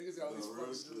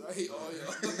understood. I hate all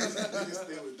y'all. Niggas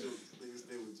stay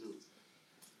with jokes.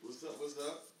 What's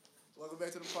up? Welcome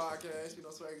back to the podcast. You know,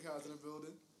 Swaggy Cons in the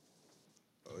building.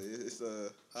 Oh, yeah, it's,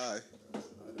 hi.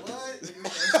 What?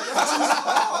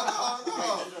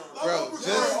 Bro,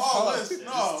 just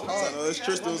talk. No, it's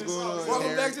Tristan. What's going on?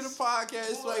 Welcome back to the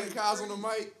podcast. Swaggy Cons on the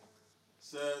mic.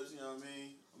 Sebs, you know what I mean?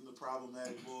 I'm the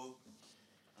problematic bull.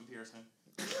 I'm Pearson.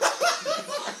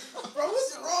 Bro,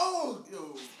 what's wrong?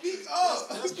 Yo, Speak up.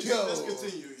 let's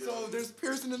continue. Yo. So there's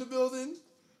Pearson in the building.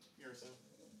 Pearson.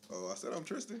 Oh, I said I'm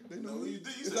Tristan. They know No, me. you did.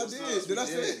 You Yes, said I what's did. up, Did I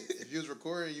sweet say daddy. it? If you was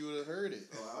recording, you would have heard it.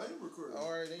 Oh, I ain't recording.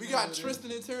 All right, We got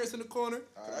Tristan and Terrence in the corner.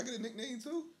 Can I get a nickname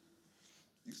too?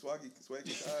 You swaggy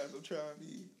guys. I'm trying to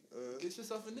be. Get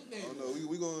yourself a nickname. I don't know.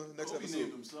 We going next Kobe episode.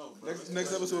 named himself, bro.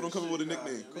 Next episode, I'm coming with a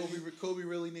nickname. Kobe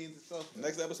really named himself.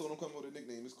 Next episode, I'm coming with a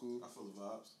nickname. It's cool. I feel the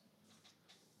vibes.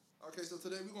 Okay, so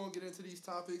today we're going to get into these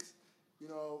topics. You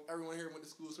know, everyone here went to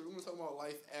school, so we're going to talk about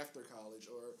life after college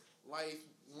or life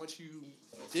once you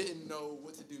didn't know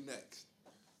what to do next.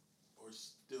 Or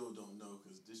still don't know,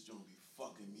 because this joint be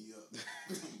fucking me up.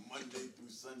 Monday through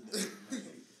Sunday.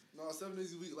 Man. No, 7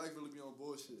 days a week, life really be on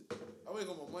bullshit. I wake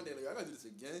up on Monday, like, I got to do this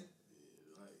again.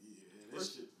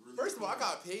 This shit really First of all, I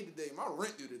got paid today. My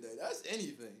rent due today. That's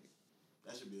anything.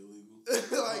 That should be illegal.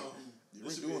 Like, You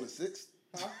were doing the 6th?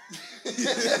 huh?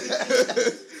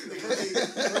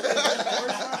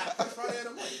 First Friday of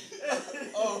the month.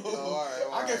 Oh, all right.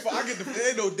 I get the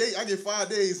ain't no date. I get 5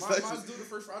 days. Mine's due the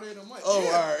first Friday of the month. Oh,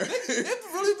 yeah. all right. It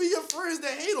really be your friends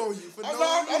that hate on you for no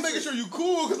reason. I'm making sure you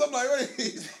cool because I'm like,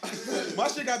 wait, my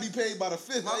shit got to be paid by the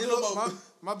 5th.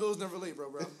 My bill's never late,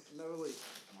 bro. Never late.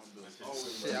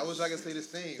 Shit, I wish I could say the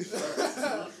same.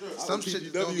 Some shit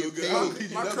just don't get PGW,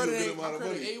 paid. My credit ain't amount of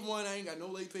money. A1. I ain't got no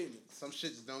late payment. Some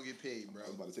shit just don't get paid, bro. I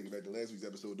was about to take it back to last week's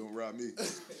episode. Don't rob me.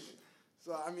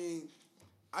 So I mean,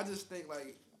 I just think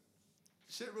like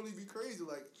shit really be crazy.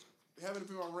 Like having to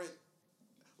pay my rent.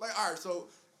 Like all right, so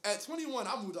at 21,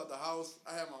 I moved out the house.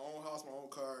 I had my own house, my own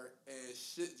car, and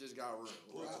shit just got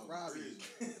real. Rob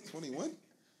you. 21?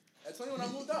 At 21, I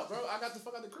moved out, bro. I got the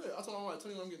fuck out the crib. I told my mom at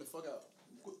 21, I'm getting the fuck out.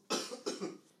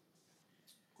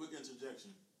 Quick interjection.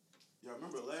 Y'all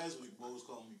remember last week, Bo was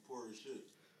calling me poor as shit.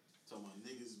 Talking about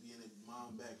niggas being in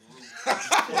mom back room.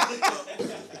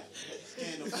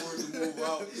 Can't afford to move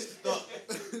out. Stuck.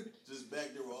 Just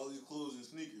back there with all these clothes and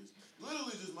sneakers.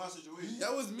 Literally just my situation.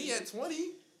 That was me at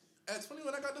 20. At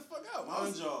 21, I got the fuck out.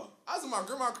 Mind y'all. I was in my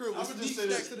grandma's crib with I'm just sneaks say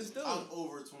next to the this. stove. I'm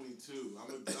over 22.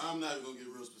 I'm not even gonna get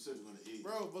real specific on the age.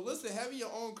 Bro, but listen, having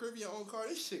your own crib, your own car,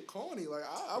 this shit corny. Like,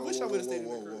 I wish I would have stayed in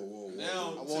the crib.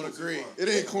 Now I won't agree. It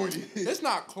ain't corny. It's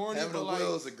not corny, Having but a like,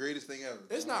 will is the greatest thing ever.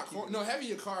 it's not corny. No, having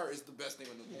your car is the best thing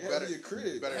in the world. Better your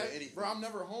crib. Better than anything. Bro, I'm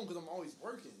never home because I'm always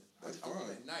working. That's I'm home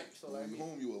fine. at night. So like, When you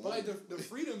home, you alone. but like the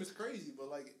freedom is crazy. But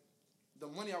like, the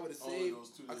money I would have Oh, saved,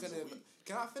 those 2 I days couldn't a have. week.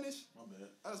 Can I finish? My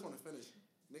bad. I just want to finish.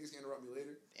 Niggas can interrupt me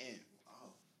later. Damn. Oh.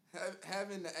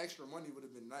 Having the extra money would have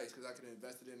been nice because I could have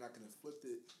invested it and I could have flipped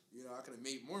it. You know, I could have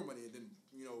made more money and then,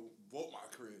 you know, bought my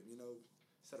crib, you know,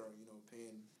 instead of,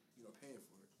 paying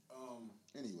for it.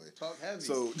 Anyway. Talk heavy.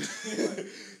 So,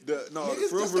 Niggas,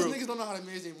 for just real, 'cause niggas don't know how to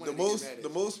manage their money. the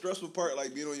most stressful part,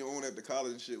 like being on your own after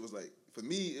college and shit, was like, for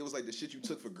me, it was like the shit you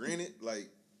took for granted.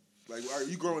 Like, all right,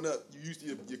 you growing up, you used to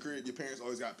your crib, your parents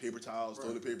always got paper towels,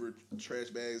 toilet paper, trash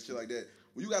bags, shit like that.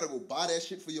 When you gotta go buy that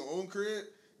shit for your own crib,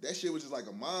 that shit was just like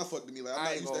a mind fuck to me. Like, I'm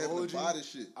not used to having to buy this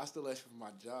shit. I still ask for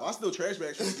my job. I still trash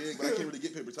bags from the gig, but I can't really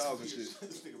get paper towels and shit.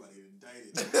 This nigga about to get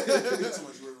indicted. So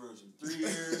much work for 3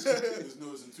 years. There's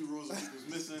noticing 2 rows of people's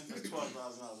missing. That's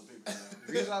 $12,000 of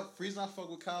paper. Reason I fuck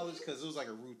with college because it was like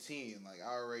a routine. Like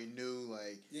I already knew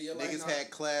like Yeah, niggas had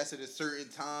class at a certain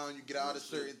time. You get out at a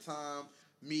certain time.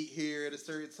 Meet here at a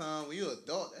certain time. When you're an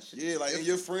adult, that shit. Yeah, like and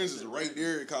your friends is right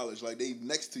there at college. Like they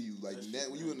next to you. Like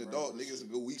that when you an adult, right. niggas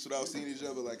go weeks without seeing each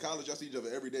other. Like college, y'all see each other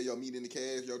every day. Y'all meet in the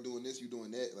cast. Y'all doing this, you doing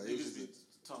that. Like Niggas be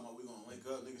talking about we gonna wake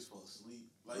up. Niggas fall asleep.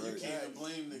 Like Right. you can't even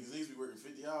blame niggas. Niggas be working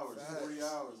 50 hours, 40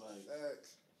 hours. Like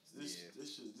this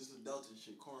adulting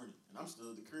shit corny. And I'm still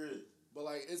at the crib. But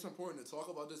like, it's important to talk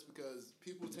about this because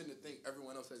people tend to think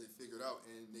everyone else has it figured out,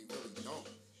 and they really don't.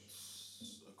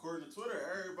 According to Twitter,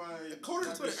 everybody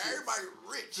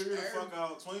Rich. figure the fuck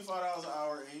out. $25 an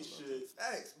hour ain't shit.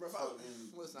 Thanks, bro.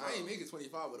 Listen, Bro. I ain't making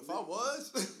 25, but if I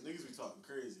was, Niggas be talking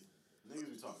crazy.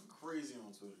 Niggas be talking crazy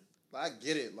on Twitter. I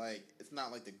get it. Like it's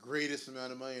not like the greatest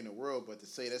amount of money in the world, but to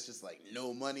say that's just like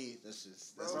no money, that's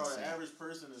Bro, insane. the average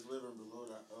person is living below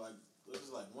that. Like this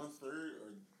is like 1/3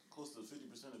 or close to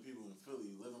 50% of people in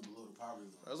Philly living below the poverty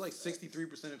line. It was like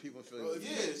 63% of people in Philly. Bro, live in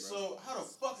Yeah, Philly, bro. so how the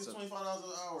fuck is $25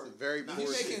 an hour? It's a very Nah, poor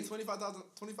you city. making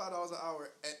 $25 an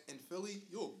hour in Philly,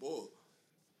 you're a bull.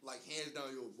 Like hands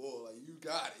down your boy. Like you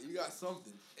got it. You got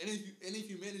something. And if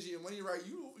you manage your money right,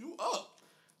 you up.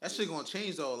 That shit gonna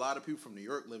change though. A lot of people from New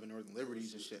York live in Northern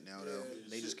Liberties and shit now though. Yeah,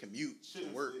 They just commute to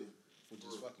shit work, inflated. which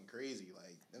is fucking crazy.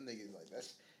 Like them niggas, like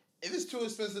that's if it's too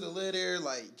expensive to live there,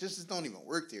 like just don't even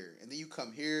work there. And then you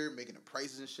come here making the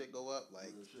prices and shit go up.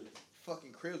 Like Real shit.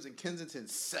 fucking cribs in Kensington,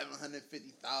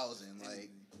 $750,000. Like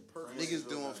Perfect. niggas Francisville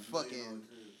doing got $1 fucking million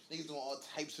cribs. niggas doing all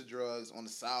types of drugs on the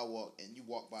sidewalk, and you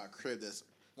walk by a crib that's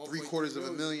 1.3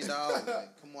 $750,000.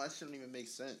 Like, come on, that shouldn't even make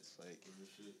sense. Like, Real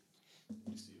shit.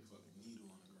 You see a fucking needle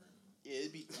on the ground. yeah,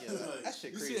 it'd be that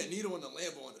shit You crazy. see that needle and the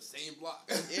Lambo on the same block.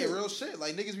 Yeah, real shit.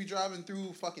 Like niggas be driving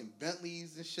through fucking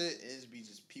Bentleys and shit, and it's be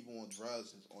just people on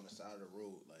drugs on the side of the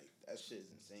road. Like that shit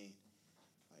is insane.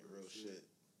 Like real shit.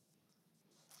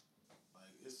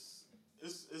 Like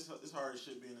it's hard as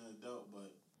shit being an adult, but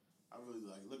I really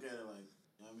like look at it like,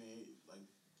 you know what I mean, like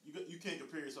you can't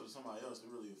compare yourself to somebody else. It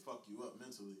really will fuck you up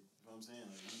mentally. You know what I'm saying?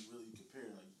 Like you really compare.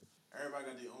 Like everybody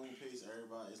got their own pace.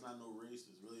 Everybody, it's not no race.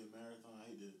 It's really a marathon. I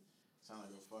hate to sound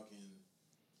like a fucking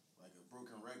like a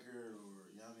broken record or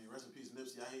you know what I mean. Rest in peace,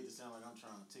 Nipsey. I hate to sound like I'm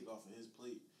trying to take off of his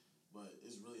plate, but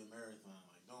it's really a marathon.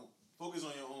 Like don't focus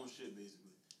on your own shit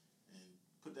basically, and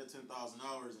put that 10,000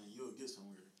 hours and you'll get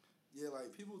somewhere. Yeah,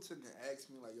 like people tend to ask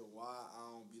me like, yo, why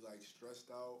I don't be like stressed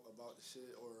out about the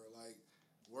shit or like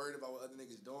worried about what other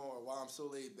niggas doing or why I'm so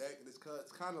laid back. And it's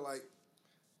kind of like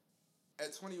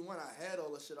at 21 I had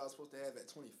all the shit I was supposed to have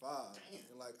at 25. Damn.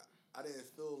 And like I didn't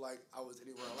feel like I was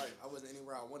anywhere in life. I wasn't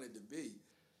anywhere I wanted to be.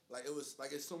 Like it was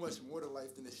like it's so much more to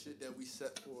life than the shit that we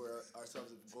set for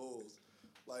ourselves as goals.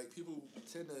 Like people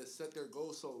tend to set their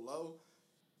goals so low,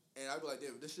 and I'd be like,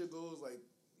 damn, if this shit goes like.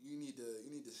 You need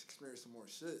to experience some more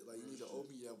shit. Like you need to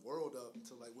open your world up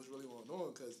to like what's really going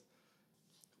on. Cause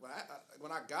when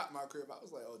I got my crib, I was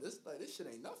like, oh this shit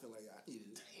ain't nothing. Like I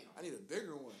need a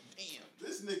bigger one. Damn.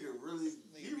 This nigga really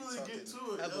get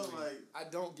to it. Yo, like I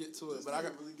don't get to it, This but I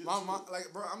got nigga really get my to mom.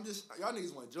 Like bro, I'm just y'all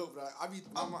niggas want to joke, but I be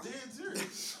I'm dead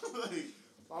serious. Like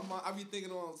I be thinking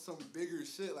on some bigger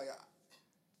shit. Like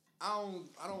I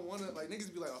don't want to like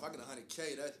niggas be like, oh, if I get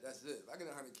 100K, that's it. If I get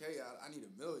 100K, I need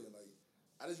 $1 million. Like.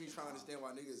 I just be trying to understand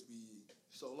why niggas be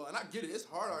so low. And I get it. It's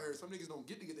hard out here. Some niggas don't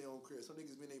get their own crib. Some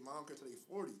niggas been their mom crib till they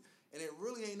 40. And it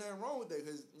really ain't nothing wrong with that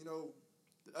because, you know,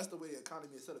 that's the way the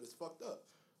economy is set up. It's fucked up.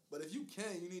 But if you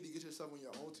can, you need to get yourself on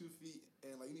your own 2 feet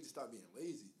and, like, you need to stop being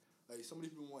lazy. Like, so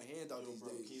many people want handouts these bro,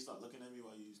 days. can you stop looking at me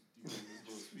while you do this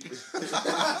little speech?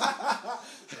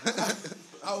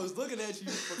 I was looking at you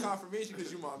for confirmation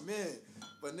because you my man.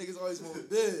 But niggas always want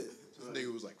bid. This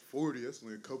nigga was like 40. That's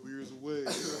only a couple years away.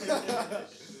 Nigga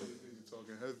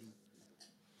talking heavy.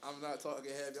 I'm not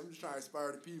talking heavy. I'm just trying to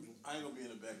inspire the people. I ain't gonna be in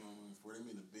the back of my room for it. I'm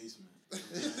in the basement.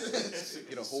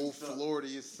 Get a whole floor to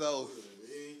yourself.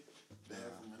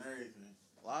 Bathroom and everything.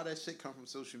 A lot of that shit come from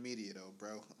social media though, bro.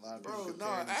 A lot of people Bro, no,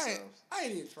 comparing themselves. I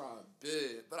ain't even trying to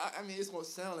bid. But I mean, it's going to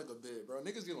sound like a bid, bro.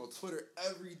 Niggas get on Twitter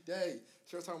every day.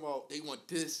 Start talking about they want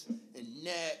this and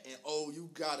that and, oh, you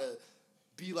got to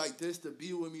be like this to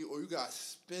be with me or you got to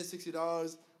spend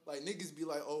 $60. Like, niggas be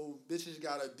like, oh, bitches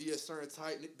got to be a certain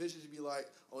type. Bitches be like,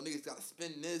 oh, niggas got to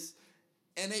spend this.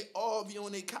 And they all be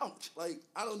on their couch. Like,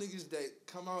 I know niggas that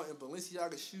come out in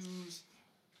Balenciaga shoes,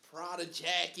 Prada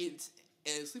jackets,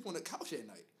 and sleep on the couch at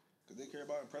night. Cause they care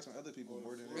about impressing other people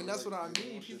more than. And that's like, what I their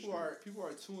mean. own People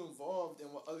are too involved in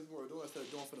what other people are doing instead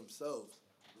of doing for themselves.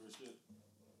 Real shit.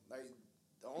 Like,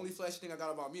 the only flashy thing I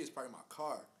got about me is probably my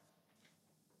car.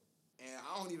 And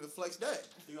I don't even flex that.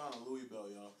 He got on a Louis belt,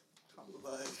 y'all.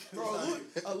 Like, Bro,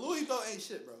 a Louis belt ain't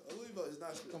shit, bro. A Louis belt is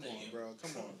not shit. Come on, bro.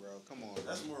 Come on, bro. Come on, bro.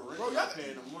 that's more rent Bro, than y'all- I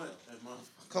paying a month. That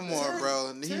motherfucker. Come on, bro.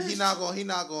 And he not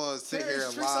gonna sit here Terrence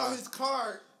and tricks out lie. his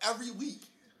car every week.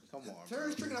 Come on,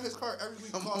 Terrence tricking out his car every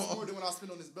week Come costs on. more than what I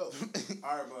spend on this belt.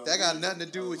 All right, bro. That got nothing to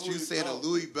do with you Louis saying a belt.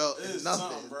 Louis belt It is is nothing.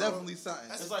 something, It's bro. definitely something.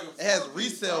 That's- It's like a It has 4-piece,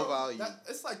 resale bro. value.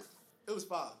 It's like, it was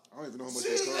 $5. I don't even know how much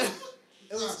they cost.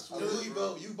 It was, A Louis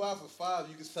belt you buy for $5,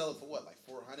 you can sell it for what, like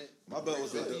 $400? My belt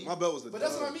was the Really? dub. But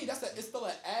that's what I mean. It's still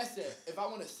an asset. If I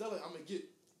want to sell it, I'm gonna get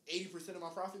 80% of my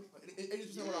profit.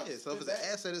 80% of what I Yeah, so if it's spend an back.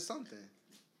 asset, it's something.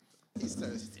 He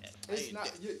starts. It's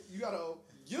not. You gotta.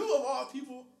 You of all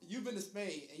people, you've been to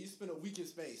Spain and you spent a week in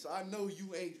Spain, so I know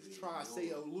you ain't trying to say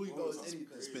a Louis belt is anything.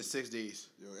 It's been 6 days.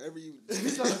 Yo, every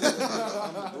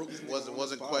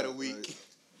Wasn't quite a week.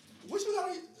 What you got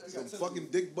on? Some fucking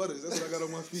Dick Butters. That's what I got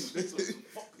on my feet.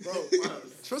 Bro,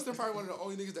 Tristan probably one of the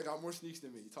only niggas that got more sneaks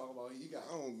than me. Talking about he got.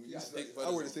 I got Dick I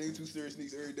wear the Butters same 2 series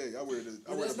sneaks every day. I wear the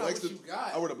that's not what you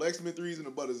got. I wear the Black Cement 3s and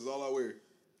the Butters is all I wear.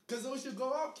 Cause those should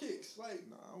go out kicks. Like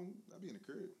Nah, I be in the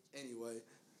crib. anyway,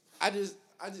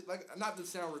 I I just like not to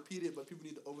sound repeated, but people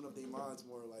need to open up their minds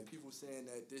more. Like people saying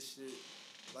that this shit,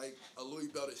 like a Louis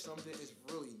belt or something, is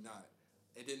really not.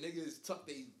 And then niggas tuck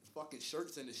their fucking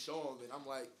shirts in to show them, and I'm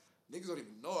like, niggas don't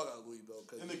even know I got a Louis belt.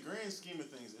 Cause in the grand scheme of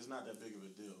things, it's not that big of a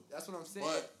deal. that's what I'm saying.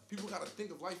 But people gotta think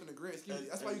of life in the grand scheme.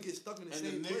 That's why you get stuck in the and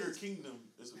same the nigger place. kingdom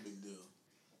is a big deal.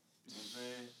 You know what I'm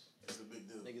saying? It's a big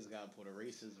deal. Niggas gotta put a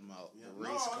racism out. Yeah. The No,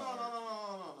 race no, card.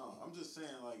 no. I'm just saying,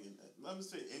 like, let me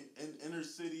say, in inner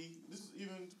city, this is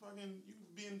even fucking, you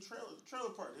could be in trailer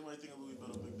park, they might think a Louis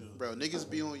belt a big deal. Bro, niggas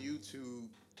be on YouTube.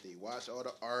 They watch all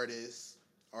the artists.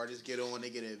 Artists get on. They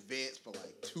get advanced for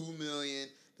like $2 million.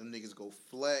 Them niggas go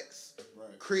flex.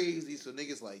 Right. Crazy. So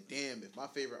niggas like, damn, if my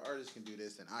favorite artist can do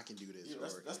this, then I can do this. Yeah,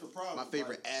 or that's the problem. my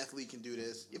favorite athlete can do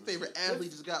this. Your favorite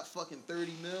athlete just got fucking $30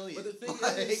 million. But the thing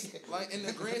is, like in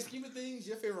the grand scheme of things,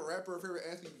 your favorite rapper or favorite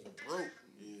athlete be broke.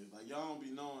 Yeah, like y'all don't be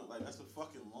knowing, like that's a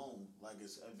fucking loan. Like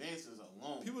it's advances a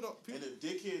loan. People don't. And if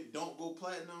dickhead don't go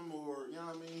platinum, or you know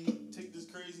what I mean, he take this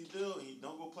crazy deal and he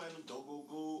don't go platinum, don't go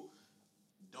gold,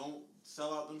 don't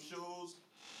sell out them shows,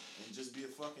 and just be a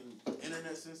fucking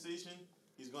internet sensation,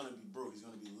 he's gonna be broke. He's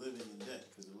gonna be living in debt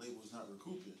because the label's not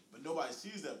recouping. But nobody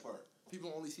sees that part.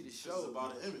 People only see the It's show.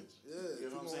 about an image. Yeah, You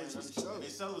know what I'm saying? people only see That's, the show. and they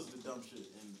sell us the dumb shit,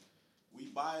 and we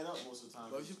buy it up most of the time.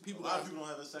 But A people lot of got- people don't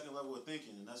have a second level of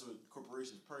thinking, and that's what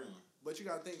corporations prey on. But you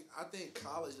gotta think. I think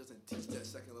college doesn't teach that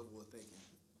second level of thinking.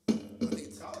 I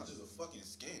think College is a fucking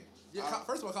scam.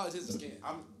 first of all, college is a scam.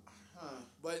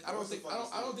 But I don't What's think the I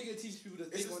fucking don't think it teaches people to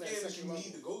It's think a on that scam that second you level.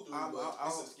 need to go through, I'm- but I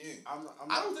it's don't- a scam. I'm I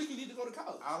not- don't think you need to go to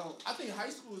college. I don't. I think high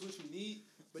school is what you need,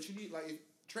 but you need like if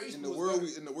trade In school. the world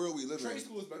is we live better, trade in,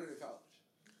 school is better than college.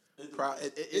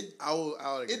 I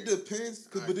would agree. it depends.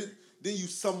 I But agree. then you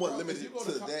somewhat Bro, if limited you go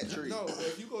to co- that trade. No, but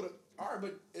if you go to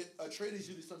but a trade is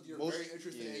usually something you're Most- very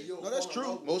interested yeah. in. You'll No, that's fall in true.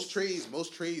 love with.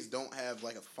 Most trades don't have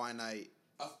like a finite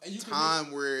And you can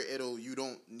time where you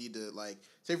don't need to like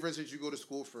say for instance you go to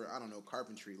school for I don't know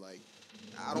carpentry, like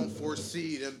I don't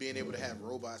foresee them being able to have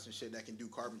robots and shit that can do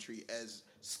carpentry as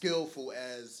skillful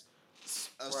as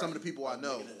some of the people I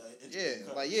know.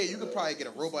 You could probably get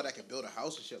a robot that can build a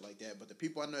house and shit like that, but the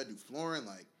people I know that do flooring,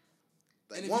 like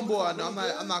And if one you boy I become know,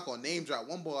 really I'm good- not gonna name drop.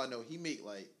 One boy I know, he make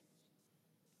like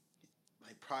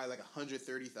probably like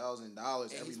 $130,000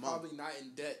 and every he's month. probably not in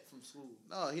debt from school.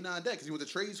 No, he not in debt because he went to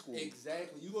trade school.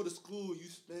 Exactly. You go to school, you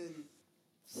spend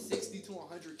 60 to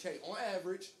 100K on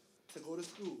average to go to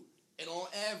school, and on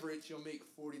average you'll make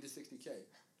 40 to 60K.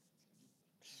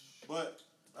 But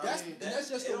That's I mean, and that's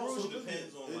just it the also rules. you live in.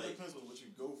 depends on it like depends on what you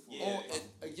go for. Yeah.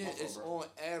 Again, it's on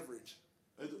average.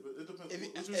 It depends. If,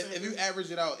 What you if, if you saying?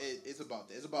 average it out, it's about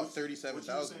that. It's about What you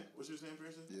 37,000. saying? What you saying,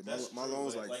 Pearson? Yeah, That's my true,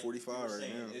 loan's but like you 45 were right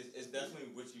saying, now. It's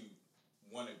definitely what you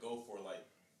want to go for. Like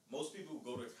most people who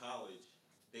go to college,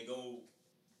 they go.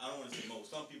 I don't want to say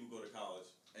most. Some people go to college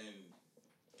and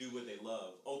do what they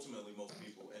love. Ultimately, most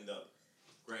people end up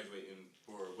graduating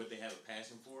for what they have a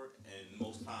passion for, and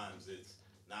most times it's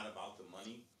not about the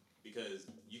money because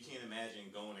you can't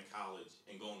imagine going to college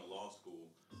and going to law school.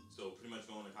 So pretty much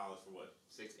going to college for what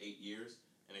 6-8 years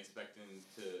and expecting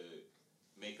to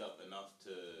make up enough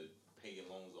to pay your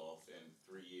loans off in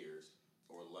 3 years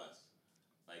or less.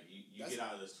 Like you That's- get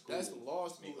out of the school. That's law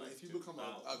school. make like If you become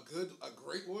a $2,000.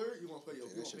 great lawyer, you're gonna pay your,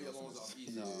 Yeah, you that shit gonna pay your off loans in off the-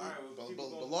 easy. Yeah. All right, well, But, people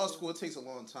but, go but law to- school, it takes a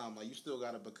long time. Like you still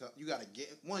gotta become. You gotta get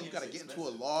one. You Yeah, gotta it's get into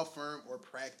a expensive. law firm or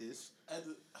practice.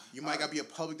 You might gotta be a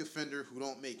public defender who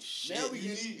don't make shit. Now we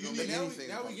You get need- you you know, need- now anything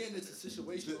we public get into defender. a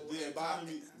situation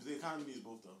The economy needs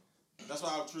both though. That's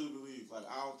why I truly believe. Like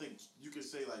I don't think you could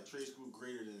say like trade school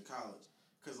greater than college,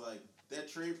 because like that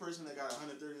trade person that got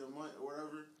 130 a month or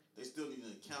whatever, they still need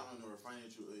an accountant or a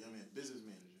financial. I mean, a business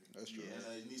manager. That's true. And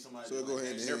they need somebody. So to, it go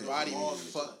hand in Their hand. body laws be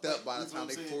and fucked shit. up by the You know time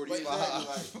what they I'm saying? 45.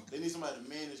 Exactly, like, they need somebody to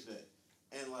manage that,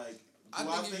 and like I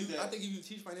do think if you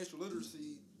teach financial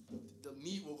literacy, the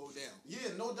need will go down.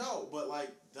 Yeah, no doubt. But like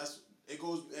it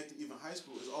goes back to even high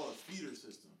school. It's all a feeder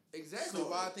system. Exactly. So,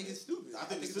 why I think it's stupid. I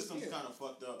think the it's system's scam. kind of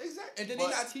fucked up. Exactly. And then But-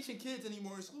 they're not teaching kids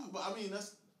anymore in school. But I mean,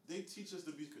 they teach us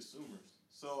to be consumers.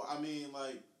 So I mean,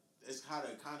 like, it's how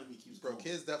the economy keeps Bro, going.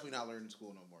 kids definitely not learning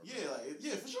school no more. Bro. Yeah, like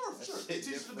for sure. That They shit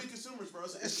teach us to be different. consumers, bro.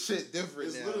 That shit different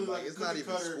It's now. literally Like, like it's not cookie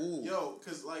even cutter. school. Yo,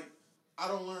 cause like I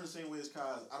don't learn the same way as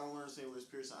Kaz. I don't learn the same way as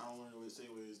Pearson. I don't learn the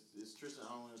same way as Tristan.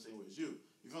 I don't learn the same way as you.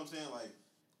 You feel what I'm saying? Like,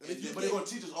 And if you but they're can't-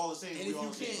 gonna teach us all the same. And We if all you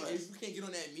in the same can't class. if you can't get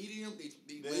on that medium, they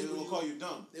They will call you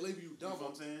dumb. They label you dumb. You know what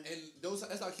I'm saying? And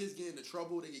that's how kids get into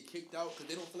trouble. They get kicked out because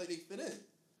they don't feel like they fit in.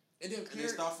 And then And they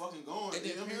parents, stop fucking going. and You then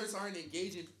know what I mean?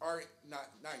 parents aren't not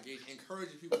engaging,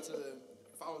 encouraging people to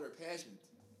follow their passions.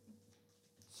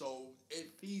 So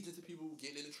it feeds into people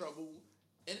getting into trouble,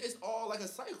 and it's all like a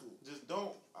cycle. Just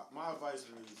don't. My advice is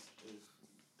if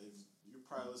if you're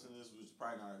probably listening to this, which is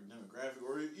probably not our demographic,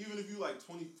 or even if you like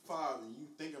 25 and you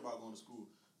think about going to school,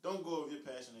 don't go if you're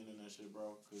passionate in that shit,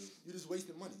 bro. Cause You're just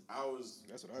wasting money. I was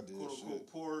That's what I did. quote unquote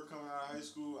poor coming out of high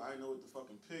school. I didn't know what to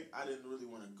fucking pick. I didn't really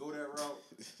want to go that route,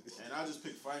 and I just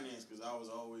picked finance because I was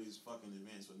always fucking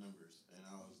advanced with numbers, and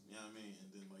I was, you know what I mean. And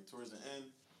then like towards the end,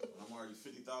 when I'm already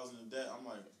 50,000 in debt, I'm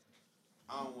like,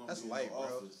 I don't want to That's be light, in the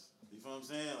bro. office. You feel what I'm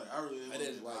saying? Like I really didn't. That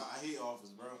is light. I hate office,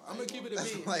 bro. I'm gonna keep it a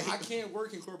That's bean. like- I can't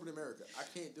work in corporate America. I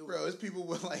can't do Bro, it. it's people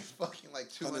with like fucking like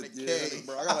 200K. Yeah,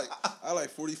 bro. I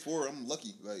like 44. I'm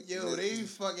lucky. Like Yo, they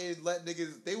fucking let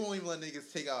niggas. They won't even let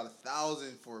niggas take out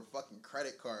 1,000 for a fucking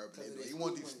credit card. Cause of Baby. they You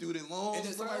want school these money. student loans? And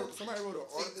then somebody wrote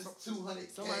an Take this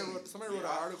 200K. somebody wrote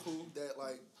an article that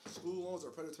like school loans are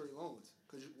predatory loans.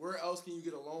 Cause where else can you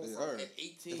get a loan They from are. at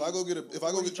 18? If I go get a try to get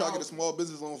a 40,000? small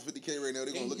business loan for 50K right now,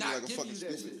 they're gonna They look at me not like I'm give fucking you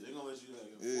that stupid. shit. They're gonna let you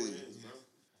like Yeah. 4 years, bro.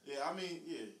 Yeah, I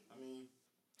mean,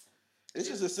 It's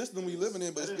just a system we living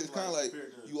in, but That it's is kind of like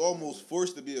compared to- you almost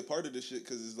forced to be a part of this shit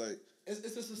because it's like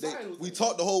It's a societal we thing.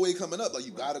 taught the whole way coming up like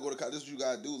you gotta go to college. This is what you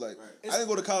gotta do. Like Right. I didn't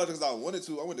go to college because I wanted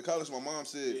to. I went to college. My mom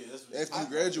said Yeah, that's what- after you I-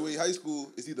 graduate high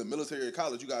school, it's either military or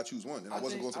college. You gotta choose one, and I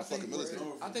wasn't going to the fucking military.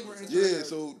 I think we're Yeah, Yeah, entering.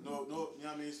 so No, you know what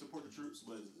I mean? Support the troops,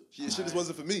 but shit just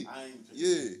wasn't for me. I ain't picking.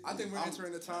 Yeah, I think we're I'm-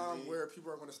 entering a I time mean- where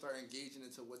people are going to start engaging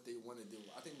into what they want to do.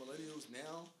 I think millennials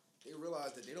now they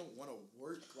realize that they don't want to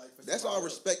work like. For that's why I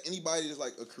somebody else. respect anybody that's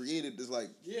like a creative. That's like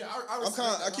Yeah, I'm respect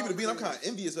kind of that. I keep it a beat. I'm kind of creative.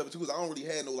 envious of it too because I don't really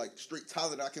have no like straight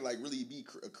talent that I can like really be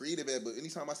creative at. But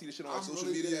anytime I see this shit on like I'm social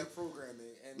really good media, at programming,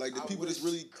 and like the I people that's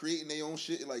wish- really creating their own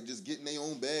shit and like just getting their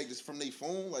own bag just from their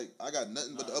phone, like I got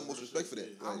nothing but the Nah, utmost real respect shit, for that.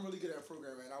 yeah. Like, I'm really good at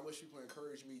programming, and I wish people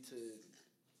encourage me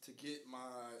to get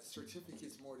my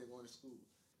certificates more than going to school.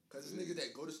 Cause there's niggas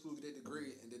that go to school, get their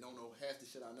degree, and they don't know half the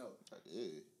shit I know.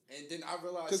 yeah, And then I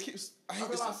realized, because I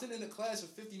hate this, sitting in a class for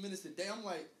 50 minutes a day, I'm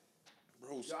like,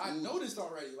 bro. yo, I school- know this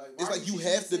already. Like, It's why are like you teaching me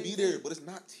have the to same be there, thing? but it's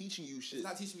not teaching you shit. It's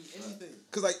not teaching me anything.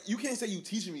 Cause like you can't say you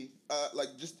teaching me,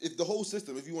 like just if the whole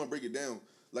system, if you want to break it down,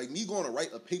 like me going to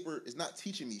write a paper is not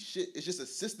teaching me shit. It's just a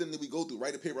system that we go through.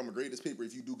 Write a paper, I'm gonna grade this paper.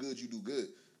 If you do good, you do good.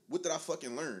 What did I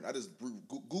fucking learn? I just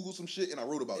Googled some shit and I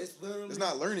wrote about It's it. literally It's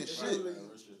not learning it's shit. literally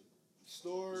Real shit.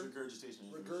 store, It's regurgitation.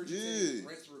 regurgitate, Yeah.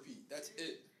 rinse, repeat. That's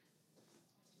it.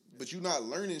 But you're not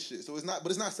learning shit. So it's not.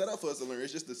 But it's not set up for us to learn.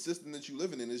 It's just the system that you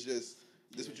living in. It's just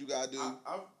this what you gotta do.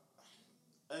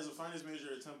 As a finance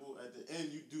major at Temple, at the end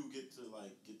you do get to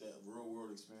like get that real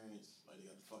world experience. Like they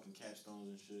got the fucking capstones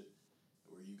and shit,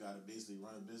 where you gotta basically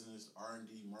run a business,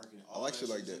 R&D, marketing. All I like that shit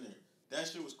like shit's that. in there. That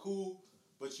shit was cool,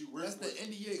 but you work. That's the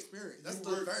NDA experience. That's you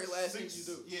the work very last thing six-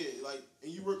 you do. Yeah, like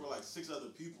and you work with like 6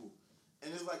 other people,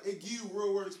 and it's like it give you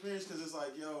real world experience because it's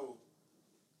like yo.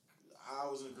 I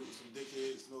was in a group with some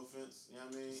dickheads, no offense, you know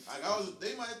what I mean? Like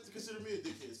they might consider me a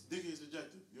dickhead. Dickhead is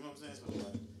subjective, you know what I'm saying? So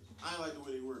like, I ain't like the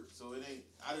way they work, so I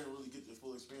didn't really get the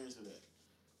full experience of that.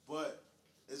 But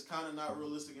it's kind of not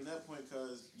realistic in that point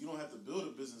because you don't have to build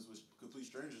a business with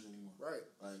complete strangers anymore. Right.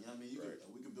 Like, you know what I mean? Right.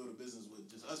 We could build a business with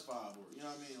just us 5 or, you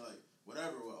know what I mean? Like,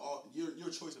 whatever, with all your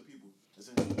choice of people,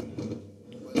 essentially.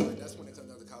 But like, that's when it comes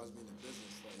down to college being a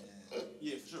business. Like,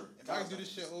 Yeah, for sure. If I could do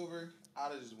this shit over,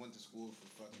 I'd have just went to school for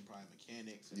fucking probably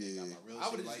mechanics and Yeah. then got my real I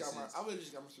would estate have license.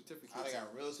 just got my certificate. I'd have got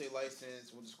a real estate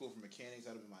license, went to school for mechanics,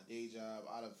 that'd have been my day job.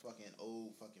 I'd have fucking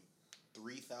owed fucking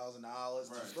 $3,000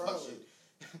 to Right. fucking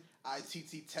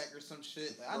ITT Tech or some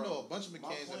shit. Like, I know a bunch of My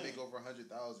mechanics that plan- make over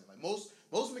 100,000. Like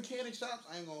most mechanic shops,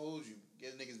 I ain't gonna hold you.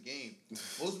 Get niggas game.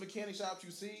 Most mechanic shops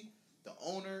you see, the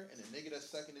owner and the nigga that's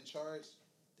second in charge,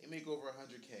 they make over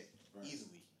 100K Right.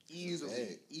 easily.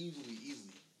 Hey.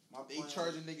 My They plan-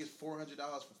 charging niggas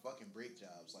 $400 for fucking brake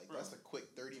jobs. Like Bro. that's a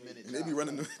quick 30-minute. And they be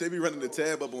running the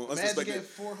tab up on Imagine unsuspected. getting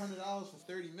 $400 for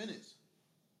 30 minutes.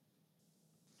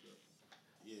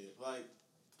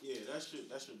 Yeah, that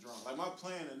shit drunk. Like my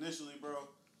plan initially, bro,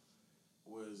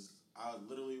 was I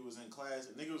literally was in class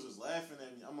and niggas was laughing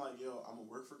at me. I'm like, yo, I'm gonna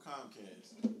work for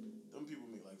Comcast. Them people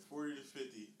make like 40 to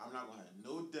 50. I'm not gonna have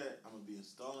no debt. I'm gonna be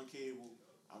installing cable.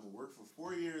 I'm gonna work for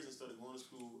 4 years instead of going to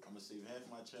school. I'm gonna save half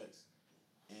my checks,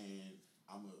 and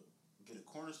I'm gonna get a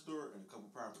corner store and a couple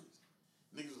properties.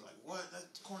 Niggas was like, what? That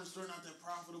corner store not that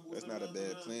profitable? That's not a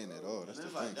bad plan at all. That's And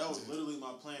the it's like, thing. that was literally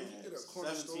my plan You at get a corner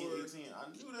 17, store. 18. I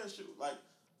knew that shit. Like,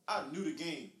 I knew the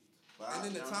game. But and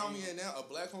then the you know what town I we mean? in now, a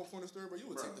black home corner store, but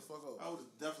you would Bro, take the fuck off. I would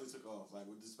have definitely took off. Like,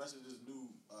 with especially this new,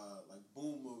 like,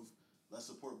 boom of let's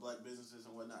support black businesses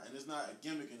and whatnot. And it's not a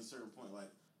gimmick in a certain point.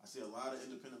 Like, I see a lot of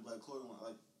independent black clothing line.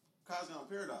 Like, Cosmopolitan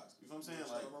Paradox. You know what I'm saying?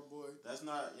 Shout Like, out my boy. that's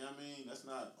not, you know what I mean? That's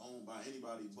not owned by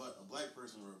anybody but a black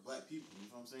person or black people. You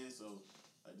know what I'm saying? So,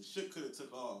 like, the shit could have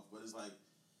took off, but it's like,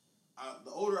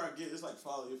 the older I get, it's like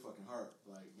follow your fucking heart.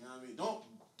 Like, you know what I mean?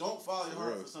 don't follow your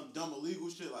heart Right. for some dumb illegal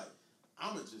shit like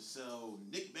I'm gonna just sell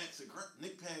Nick bags of crack,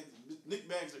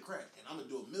 and I'm gonna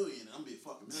do $1 million, and I'm gonna be a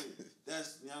fucking million.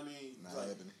 That's you know what I mean. Not Like,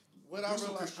 happening. What do I some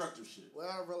realized, constructive shit. what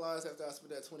I realized after I spent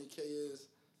that $20K is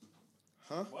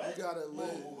Huh? What? you gotta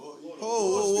live.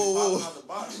 Whoa.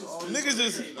 Niggas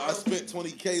just I spent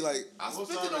 $20K like I What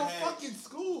spent it side on of the hat? fucking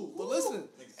school. But listen,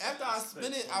 Niggas after said I I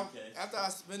spent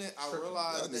spent it, 20K. I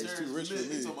realized Y'all niggas that too rich for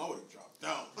me. He told me I would have dropped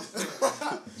down.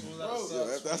 bro,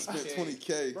 Yo, after I spent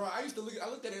 20K. bro, I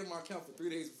looked at it in my account for 3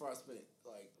 days before I spent it.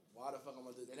 Like, why the fuck am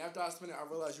I doing this? And after I spent it, I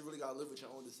realized you really gotta live with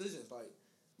your own decisions. Like,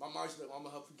 my mom was like, well, I'm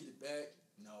gonna help you get it back.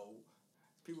 No.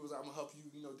 People was like, I'm gonna help you,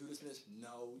 do this and this.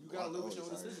 No. You gotta live with your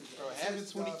own decisions. Bro, having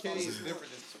 20K is different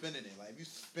than spending it. Like, if you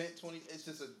spent 20, it's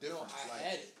just a difference. I like,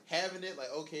 had it. having it, like,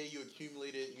 okay, you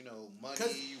accumulated, money,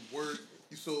 'Cause- you work,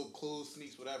 you sold clothes,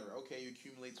 sneaks, whatever. Okay, you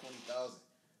accumulate 20,000.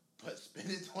 But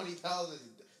spending 20,000,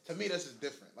 to me, that's just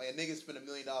different. Like, a nigga spend $1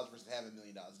 million versus having $1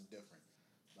 million is different.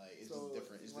 Like, it's just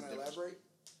different. It's Want just to different. elaborate?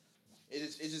 It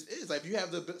is like if you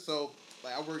have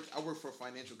like I work for a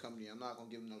financial company. I'm not gonna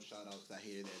give them no shout outs because I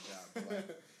hated that job. But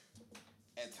like,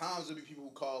 at times there'll be people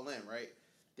who call in, right?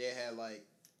 They have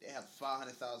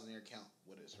 500,000 in their account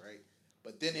with us, right?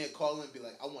 But then they'll call in and be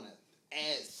like, I want to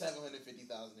add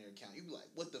 750,000 in their account. You be like,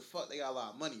 what the fuck? They got a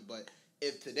lot of money. But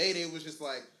if today they was just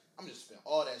like, I'm just spend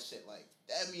all that shit, like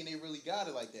that mean they really got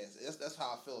it like that. That's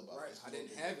how I feel about it. Right. I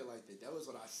didn't have it like that. That was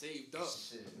what I saved up.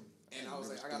 Shit. And I was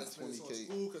like, I gotta spend this on 20K.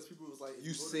 school because people was like,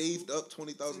 You go to saved school, up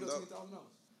 $20,000.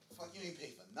 Fuck, you ain't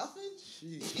pay for nothing?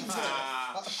 Sheesh.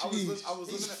 I was He living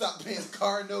at, stopped paying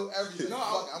car note, everything. No,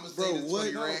 Fuck, I'm gonna bro, save this what?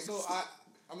 20 no, racks. so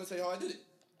I'm gonna tell you how I did it.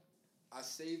 I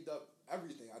saved up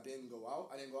everything. I didn't go out.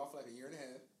 I didn't go out for like a year and a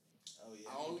half. Oh yeah.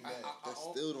 I only, That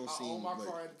still don't I seem owned my like-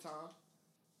 car at the time.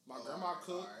 My grandma cooked.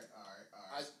 All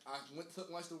right. I took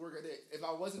lunch to work a day. If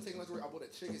I wasn't taking lunch to work, I bought a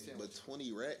chicken sandwich. But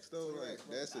 20 racks though, 20 like racks,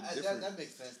 bro. that's a That different.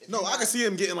 makes sense. If No, you're I can not- see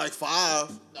him getting like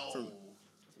 5. No.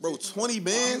 Bro, 20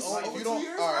 bands. Oh, if Over you 2 don't,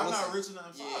 years? all right, I'm listen. not rich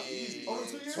enough. Yeah, Easy. Over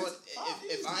 2 years?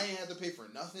 If I ain't had to pay for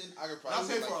nothing, I could I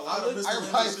probably pay for a like, lot I of could miscellaneous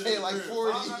probably shit pay in like the crib.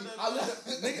 40. I'm not that I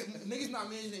bad. lived, niggas not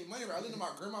managing their money, right? I lived in my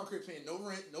grandma's crib paying no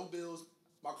rent, no bills.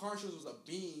 My car insurance was a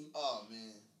beam. Oh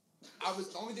man,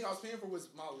 The only thing I was paying for was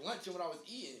my lunch and what I was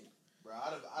eating. bro,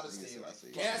 I'd have Nigga stayed said I like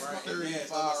saved- Gas, Right, my- gas,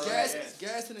 gas, Yes.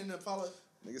 gas in an Impala.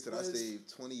 Nigga said I was- saved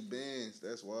 20 bands.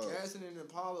 That's wild. Gas in an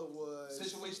Impala was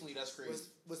Situationally, that's crazy.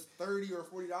 was $30 or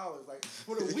 $40, like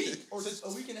for the week or just a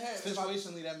week and a half. If I-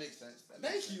 Situationally, that makes sense.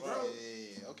 Thank you, bro.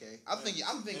 Yeah, okay. I'm thinking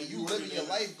And you you living working your in-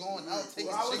 life, going out, Well, taking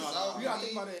Well, I was, chicks no, out. you gotta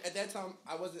think about it. At that time,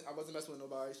 I wasn't messing with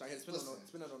nobody. So I had to spend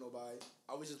Listen. on nobody.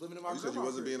 I was just living in my You said you grandma's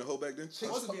wasn't crib. being a hoe back then?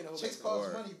 I wasn't being a hoe Chicks back then. cost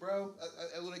Alright. money, bro.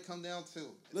 That's what it come down to.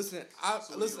 Listen,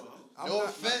 So listen. you a hoe? I'm No not,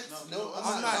 offense. no,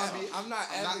 I'm not I'm not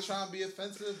advocating. trying to be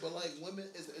offensive, but like women,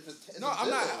 it's No, a I'm build.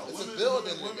 not- It's Women- a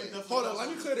building. women nigga. definitely Hold on, cost let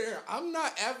me money. clear the air. I'm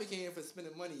not advocating for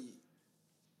spending money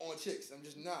on chicks. I'm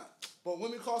just not. But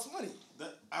women cost money.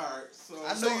 Alright, so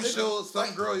I So know you it's showed some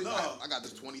like- girl. no. I got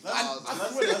this 20,000. I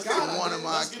swear to God, one I of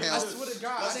my let's get into I accounts. this. swear to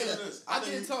God, Let's I get didn't, into this. I think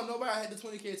didn't you- tell nobody I had the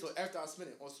 20K until after I spent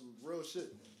it on some real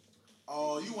shit.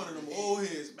 Oh, you one of them old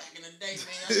heads back in the day,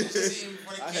 man. I just seen him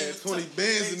before they I came had and 20 took-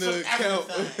 bands they in the took account.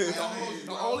 everything.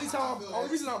 The only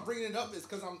reason I'm bringing it up is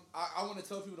because I want to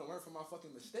tell people to learn from my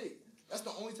fucking mistake. That's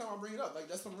the only time I bring it up. Like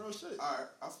that's some real shit. Alright,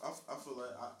 I feel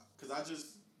like cause I just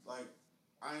like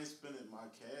I ain't spending my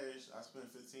cash. I spent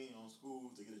 15 on school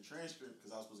to get a transcript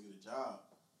because I was supposed to get a job.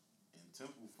 And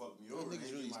Temple fucked me Y'all over. niggas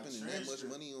They really get my spending that much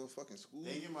transcript. money on fucking school?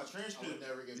 They get my I transcript. would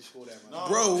never give school that much. No,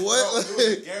 Bro, what? It was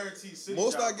a guaranteed city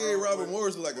Most job, I gave bro, Robert with-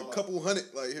 Morris was like a with, couple hundred.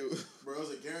 Like, Bro, it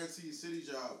was a guaranteed city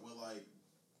job with like,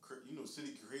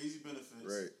 city crazy benefits.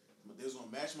 right. But they was gonna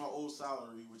match my old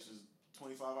salary, which is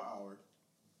 $25 an hour.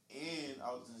 And I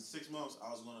was in 6 months.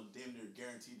 I was gonna damn near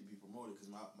guaranteed to be promoted because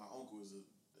my uncle is an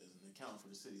accountant for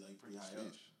the city, like pretty high up.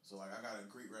 Sheesh. So like I got a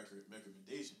great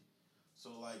recommendation.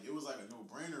 So like it was like a no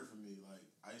brainer for me. Like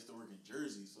I used to work in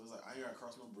Jersey, so it's like I ain't gotta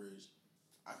cross no bridge.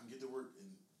 I can get to work in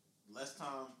less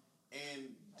time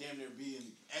and damn near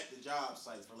be at the job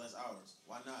site for less hours.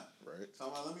 Why not? Right. So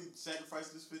I'm like, let me sacrifice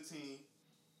this 15,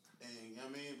 and you know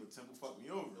what I mean. But Temple fucked me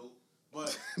over. Nope.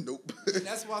 But Nope. And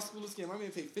that's why school is scam. My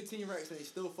man paid 15 racks and they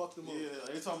still fucked them over. yeah,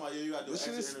 they talking about you gotta do This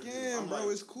an shit extra is interview. scam, I'm bro. like,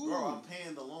 It's cool. Bro, I'm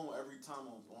paying the loan every time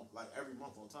on like every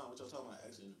month on time. What y'all talking about?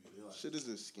 Extra interview? They're like, Shit is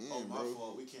a scam, oh my bro.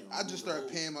 fault. We can't. I just remove the started whole-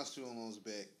 paying my student loans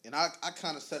back, and I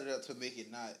kind of set it up to make it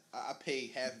not. I pay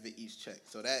half of it each check,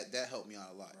 so that helped me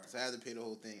out a lot. Cause I had to pay the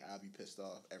whole thing. I'd be pissed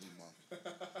off every month.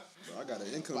 Bro, I got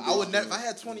an income. But I would based never. If I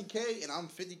thing. had 20K and I'm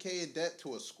 50K in debt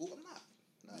to a school, I'm not.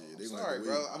 No, Yeah, I'm they gonna sorry, have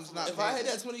to bro. wait. I'm just not. If I paying had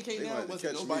that. that 20K They now, might have to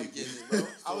wasn't catch nobody me. getting it, bro.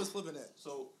 I was flipping that.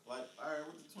 So like, all right,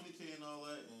 with the 20K and all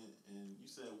that, and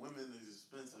said women is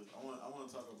expensive. I want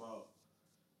to talk about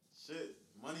shit,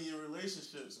 money in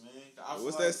relationships, man.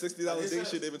 What's that $60 date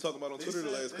shit they've been talking about on Twitter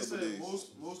the last couple of days?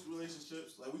 Most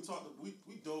relationships, like we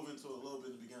dove into it a little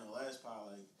bit in the beginning of the last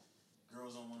pod, like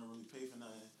girls don't want to really pay for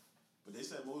nothing, but they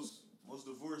said most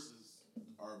divorces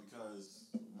are because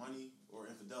money or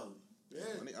infidelity. Yeah,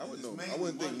 I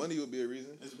wouldn't think money would be a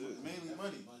reason. It's mainly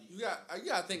money. You got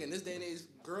to think in this day and age,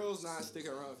 girls not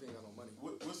sticking around if you ain't got no money.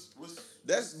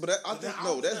 That's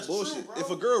bullshit. True, if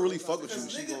a girl really fuck with you,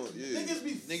 she gon' niggas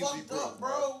be fucked up,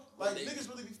 bro. Like niggas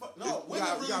really be fucked. No, women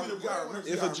really be the breadwinners.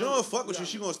 If a John fuck with you,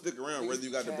 she gonna stick around whether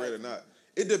you got the bread or not.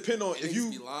 It depend on if you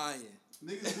be lying.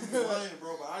 Niggas be lying,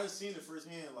 bro. But I just seen it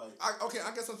firsthand. Like,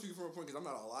 I guess I'm speaking from a point because I'm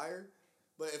not a liar,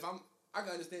 but I can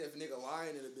understand if a nigga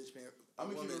lying and a bitch paying. I'm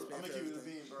gonna keep it a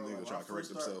bean, bro. Nigga trying to correct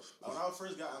himself. When I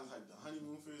first got on like the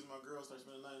honeymoon phase, my girl started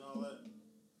spending the night and all that.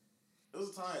 It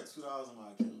was a time I had $2 in my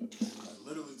account, like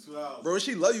literally $2. Bro,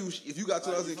 she love you. If you got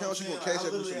 $2 in the account, she gonna cash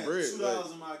up with some bread.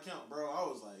 $2 in my account, bro. I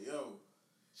was like, yo.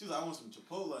 She's like, I want some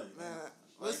Chipotle. Man,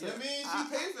 listen, you know what I mean, she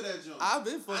paid for that junk. I've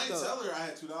been fucked up. I didn't tell her I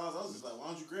had $2. I was just like,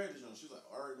 why don't you grab the junk? She's like,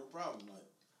 all right, no problem. Like,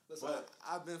 listen,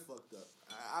 I've been fucked up.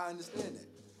 I understand that.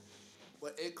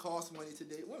 But it costs money to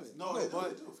date women. No, it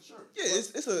do for sure. Yeah,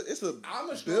 it's a I'm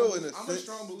a bill in a I'm sense. a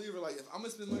strong believer. Like if I'm gonna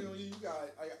spend money on you, you got.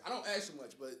 I don't ask you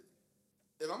much, but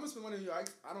if I'm gonna spend money on you,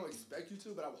 I don't expect you to,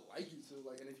 but I would like you to.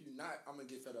 Like, and if you're not, I'm gonna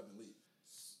get fed up and leave.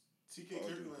 TK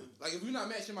Kirkland. Like if you're not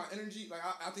matching my energy, like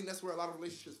I think that's where a lot of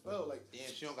relationships fail. Like,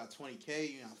 damn, she don't got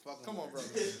 20K. You not fucking. Come on, bro.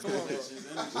 Come on, bro.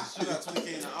 She got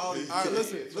 20K in the Audi. All right,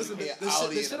 listen.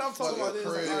 The shit I'm talking about is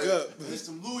like, there's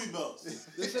some Louis belts.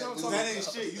 The shit I'm talking that ain't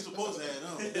shit. You supposed to have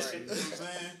them. Right? You know what I'm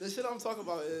saying? The shit I'm talking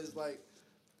about is like,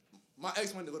 my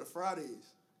ex wanted to go to Fridays,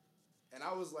 and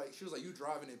I was like, she was like, you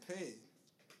driving and paying.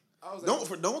 I was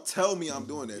like, don't tell me I'm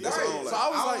doing that. That's right. all I'm like. So I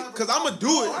was like, because I'm gonna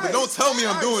do it, but don't tell me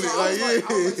I'm doing it. Like,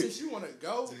 I was like, since you want to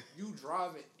go, you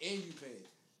driving and you paying.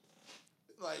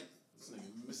 Like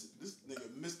this nigga,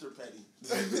 Mr. Petty.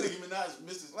 Nicki Minaj,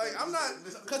 Mrs. Like I'm not,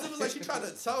 because it was like she tried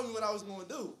to tell me what I was gonna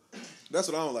do. That's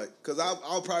what I don't like. Because I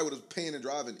probably would have paying and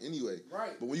driving anyway.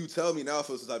 Right. But when you tell me now, I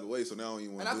feel some type of way. So now I don't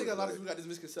even want to. And I think a lot of people got this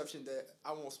misconception that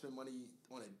I won't spend money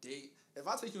on a date. If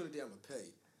I take you on a date, I'm gonna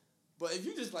pay. But if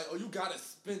you just like, oh, you gotta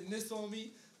spend this on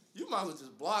me, you might as well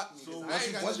just block me. So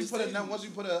once you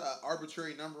put a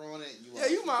arbitrary number on it,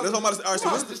 you might. That's what I'm about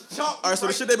to say. All right, so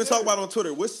the shit they've been talking about on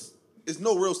Twitter, it's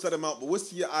no real set amount, but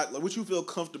what's your like? What you feel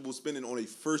comfortable spending on a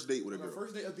first date with a girl?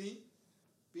 First date, a bean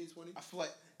 20. I feel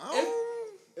like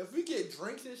if we get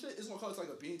drinks and shit, it's gonna cost like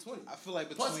a bean 20. I feel like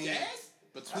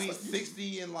between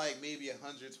 60 and like maybe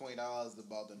 $120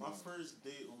 about the number. My first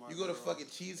date with my you go to fucking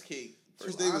Cheesecake.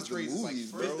 First date was the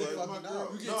movies, like bro.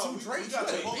 You get two drinks, you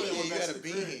got a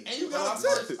bean. And you got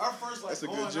a tip. Our first, like, that's a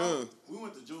good job. We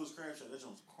went to Joe's Crab Shack. That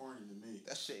joint was corny to me.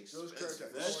 That shit. That joint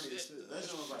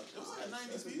was like, it was like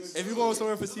 90s piece. If you going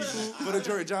somewhere for seafood, go to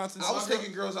George Johnson. I was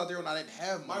taking girls out there when I didn't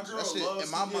have money. My girl that shit, loves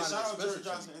in my mind, shout out George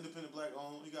Johnson, independent black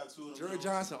owned. He got two of them. George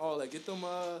Johnson, all that. Get them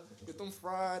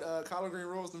fried collard green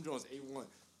rolls. Them joints A1.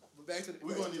 But back to the.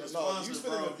 We're gonna need a No, sponsor, you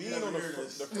spending bro. a bean on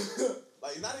the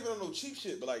like not even on no cheap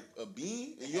shit, but like a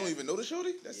bean and you don't even know the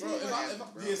shorty. That's Bro,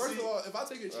 first of all, if I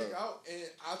take a chick out and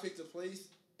I pick the place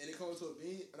and it comes to a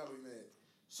bean, I'm not gonna be mad.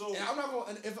 So and I'm not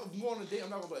gonna. If I'm going on a date,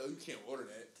 I'm not gonna be like, oh, you can't order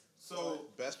that. So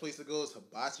best place to go is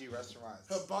Hibachi restaurants.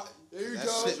 There you that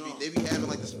go. Shit they be having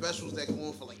like the specials that go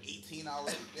on for like 18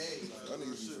 hours a day. That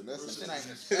nigga be finessing. That shit ain't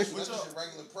even special. That's just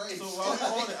regular price. So while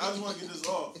we on it, I just want to get this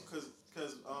off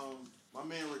because my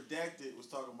man Redacted was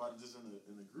talking about this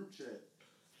in the group chat,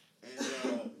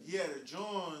 and he had a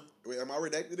John. Wait, am I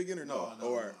redacted again or no? No.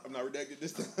 Or I'm not redacted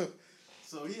this time.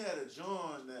 So he had a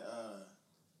John that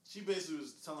she basically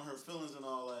was telling her feelings and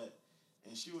all that,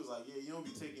 and she was like, "Yeah, you don't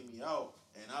be taking me out,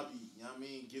 and I be, you know what I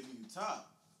mean, giving you top."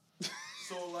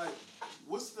 So like,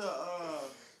 what's the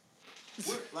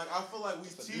like? I feel like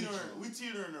we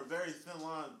teeter in a very thin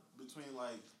line between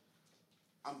like,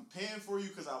 I'm paying for you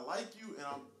because I like you, and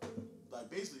I'm like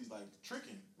basically like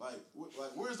tricking. Like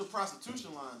where's the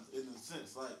prostitution line in a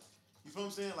sense? Like, you feel what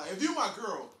I'm saying? Like if you're my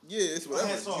girl, yeah, it's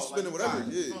whatever. You spending whatever. Yeah.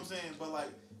 You know what I'm saying? But like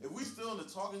if we still in the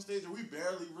talking stage, or we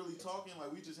barely really talking,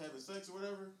 like we just having sex or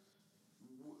whatever.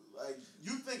 Like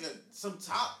you think of some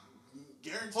top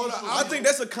guarantee? Hold on, I think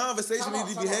that's a conversation need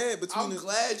to be had between. I'm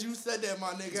glad you said that, my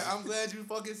nigga. I'm glad you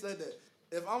fucking said that.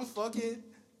 If I'm fucking,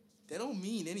 that don't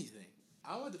mean anything.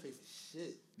 I don't have to pay for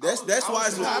shit. That's why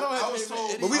it's. I don't have to pay for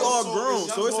anything. But we all grown,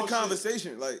 so it's a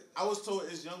conversation. Like I was told,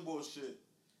 it's young boy shit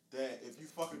that if you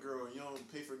fuck a girl and you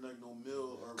don't pay for like no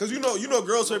meal or Cause you know,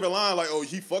 girls serve a line like, oh,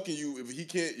 he fucking you. If he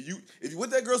can't, if what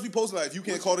that girls be posting like, if you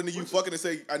can't call the nigga you fucking and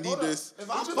say, I need Hold up. this. If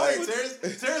I like fuck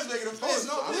with Terrence making a face.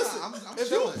 no, listen. I'm If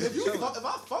chilling. if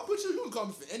I fuck with you, you can call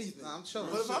me for anything. Nah, I'm chilling.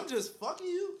 But if I'm just fucking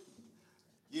you,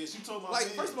 Yeah, she told my like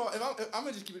man. first of all, if I'm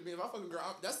gonna just keep it being, if I fuck a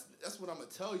girl, that's what I'm gonna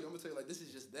tell you. I'm gonna tell you like this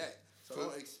is just that. So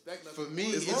don't expect nothing. For me,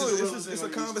 more. As It's long as just- it's a it's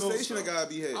just- conversation that gotta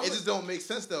be had. It just don't make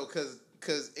sense though, cause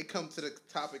it comes to the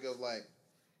topic of like,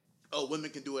 oh,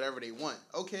 women can do whatever they want.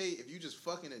 Okay, if you just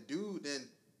fucking a dude, then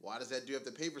why does that dude have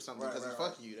to pay for something because he's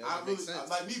fucking you? That doesn't make sense.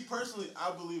 Like me personally, I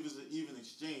believe it's an even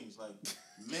exchange. Like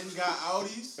men got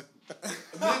Audis,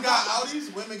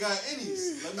 women got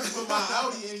innies. Let me put my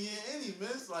Audi in your innie,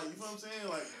 miss. Like you know what I'm saying?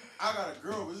 Like I got a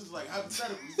girl, but this is like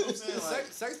hypothetical. You know what I'm saying? Like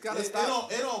sex gotta it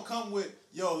stop. It don't come with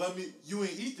yo. You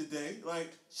ain't eat today. Like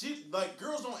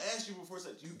girls don't ask you before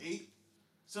sex. You ate.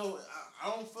 So I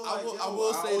don't feel like I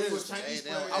will say owe you this. a Chinese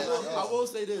Hey, platter. now- I will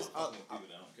say this. People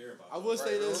that don't care about I will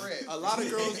say this. Right. A lot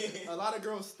of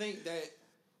girls think that,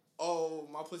 oh,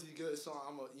 my pussy's good, so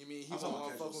you mean he I'm talking gonna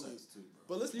about fuck casual with me? sex too, bro.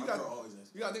 But listen, My girl always asks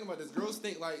me. you gotta think about this. Girls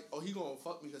think like, oh, he gonna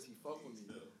fuck me because he fuck with me.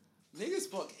 Niggas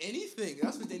fuck anything.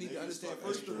 That's what they need to Niggas understand fuck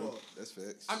first of anything. all. That's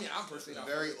facts. I mean, I'm personally not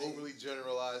Very fucking overly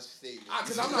generalized statement.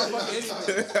 Because I'm not fucking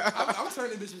anything. I'm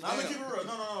turning bitches I'm gonna keep down. it real.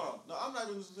 No. I'm not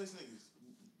even just niggas.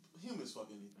 Humans fuck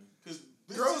anything. Cause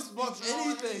Girls bitches be fuck drawing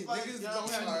anything. like, Niggas you know don't what I'm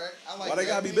have- saying? Alright, I like Why they that.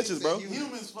 gotta be We bitches, said bro?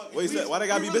 Humans fuck. Wait, why they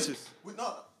gotta be bitches?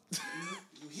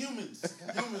 Humans,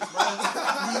 bro.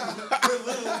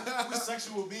 We're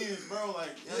sexual beings, bro. Like,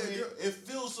 you know what I mean? It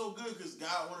feels so good because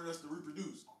God wanted us to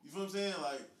reproduce. You feel what I'm saying?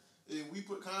 Like, and we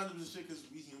put condoms and shit because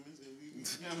we humans and we, you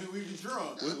know what I mean? We be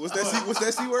drunk. What's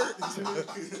that C word?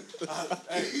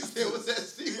 Hey, He said, what's that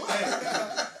C word?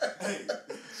 hey,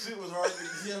 shit was hard to,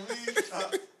 you know what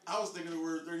I mean? I was thinking the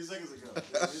word 30 seconds ago.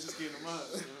 It just came to mind,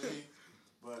 you know what I mean?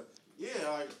 But, yeah,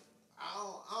 like, I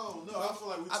don't know. I feel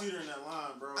like we teeter in that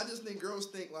line, bro. I just think girls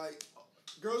think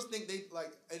they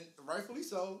like, and rightfully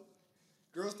so.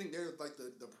 Girls think they're like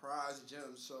the prize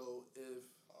gem. So if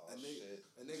a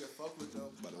nigga fuck with them,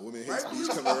 But the women hate rightfully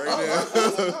speech so. coming right now.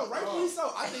 No, rightfully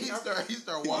so. I think He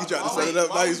start You walking. trying to set it up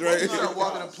nice, right? He start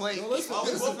walking a plank. No, listen, Why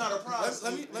we listen. both not a prize?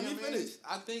 Let me You know what I mean? finish.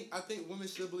 I think women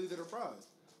should believe they're the prize,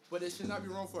 but it should not be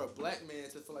wrong for a black man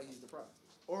to feel like he's the prize,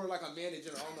 or like a man in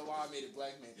general. I don't know why I made it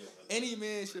black man. Any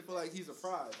man should feel like he's a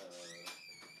prize.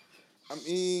 I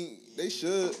mean, they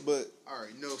should, but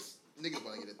Alright, no, niggas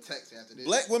about to get a text after this.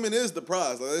 black women is the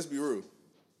prize. Like, let's be real.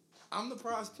 I'm the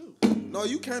prize too. No,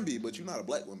 you can be, but you're not a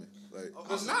black woman. Like, I'm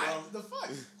Listen, not. bro. The fuck.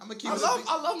 I'm gonna keep I it.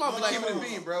 love my No, black Keep it a women.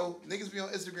 bean, bro. Niggas be on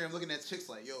Instagram looking at chicks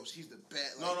like, yo, she's the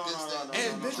best. Like, No, this, that, no.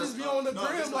 And bitches be on the No, this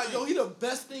gram the like, thing. yo, he the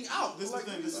best thing out. This like,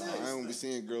 the thing, what this you the saying? I don't be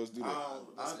seeing girls do that.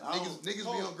 Niggas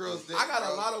be on girls' dick. I got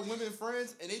bro. a lot of women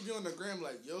friends, and they be on the gram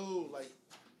like, yo, like,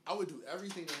 I would do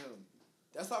everything to him.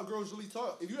 That's how girls really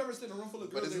talk. If you ever sit in a room full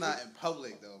of girls, But it's they not really- in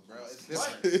public though, bro. It's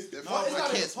Right. different. It's different. No, it's I not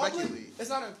in can't public. speculate. It's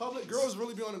not in public. Girls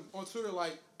really be on Twitter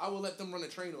like, I will let them run a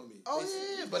train on me. Oh They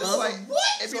say- yeah, but it's Huh? like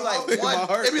it'd be So like I'll pick my one.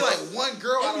 heart, It'd be bro. like one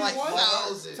girl out of like Everyone-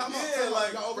 1,000. Time out, Yeah, time out.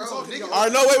 like, Y'all bro, overtalking, niggas- y'all All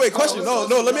right, no, wait, question. overtalking.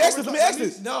 No, let me Y'all ask this. Let me ask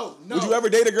this. No. Would you ever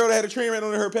date a girl that had a train ran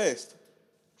on her past?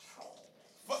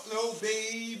 Fuck no,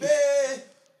 baby.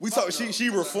 We talk. She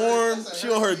reformed. that's a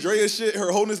She on her hurt. Drea shit.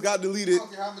 Her wholeness got I deleted.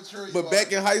 don't care how mature you But are.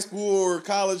 back in high school or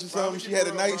college or something, she had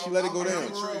a night. She let it go I'm down.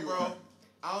 gonna be real, bro.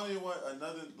 I don't even want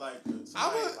another like.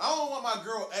 I I don't want my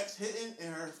girl ex hitting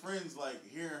and her friends like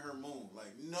hearing her moan.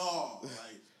 Like no,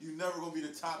 like you never gonna be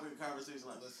the topic of conversation.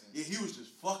 Like Listen. yeah, he was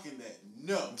just fucking that.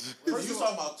 No, First you of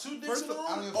talking about two dicks first in the of- room?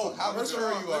 I don't give a fuck how first of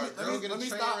mature all, you let are. me- Girl, get a let me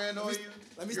train stop. ran on Let me- you.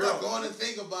 Let me You're stop. going to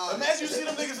think about Imagine you see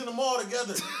them niggas in the mall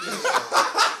together.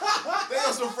 They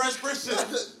on some Fresh Prince shit. I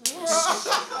don't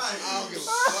give a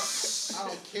fuck. I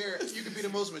don't care. You could be the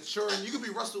most mature, and you could be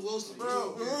Russell Wilson,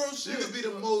 Bro, real You shit. could be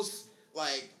the most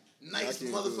like nice I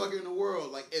can't motherfucker in the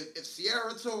world. Like if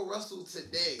Sierra told Russell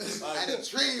today at a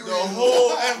train The ran,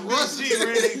 whole FBG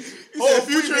rating. Whole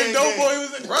Future and Dope Boy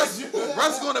was in.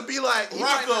 Russ gonna be like he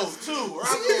might not- Rocco's too.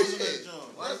 Rocco's in Yeah. that joint.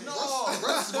 Russ- No,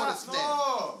 Russ is gonna snap.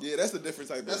 No. Yeah, that's a different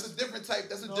type. That's a different type.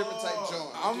 That's a different type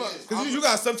John. Because you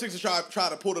got some chicks that try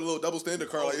to pull the little double standard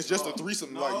card like it's just a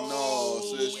threesome. Like no,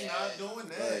 sis. we not doing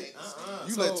that. Like, Uh-uh.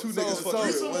 You let two niggas fuck you at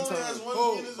Threesome one only has time. one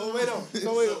Oh, penis oh, in wait the on. room.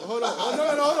 So wait, hold on. Oh, no,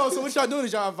 hold on. So what y'all doing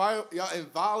is y'all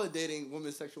invalidating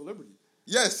women's sexual liberty.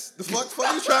 Yes, the fuck you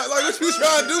trying? Like what you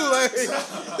trying to do? Like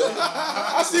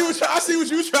I see what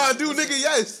you trying to do, nigga.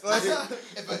 Yes. Like,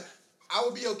 I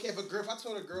would be okay if I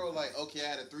told a girl like, okay, I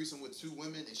had a threesome with two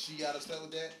women and she got upset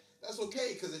with that. That's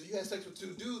okay, because if you had sex with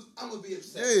two dudes, I'm gonna be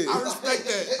upset. Yeah. I respect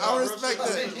that. I respect Real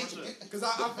that. shit. Because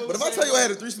I feel but if the I same tell you I way.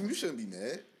 had a threesome, you shouldn't be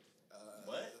mad.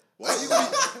 Why you gonna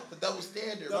be? The double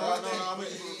standard, No, bro. no,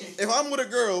 If I'm with a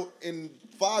girl and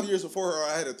 5 years before her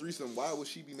I had a threesome, why would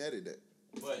she be mad at that?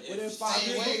 But But if then 5 Same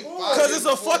years way, before. 5 Because years it's a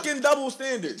before. fucking double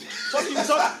standard. Fuck you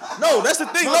talk. No, that's the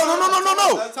thing. No.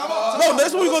 No,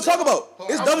 That's what we're gonna talk about.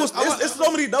 Hold It's on. double. It's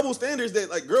so many double standards that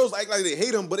like girls act like they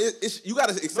hate them, but it's you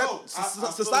gotta accept. No, I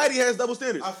feel Society has double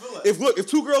standards. I feel it. If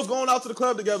two girls going out to the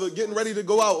club together, getting ready to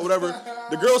go out or whatever,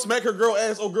 the girl smack her girl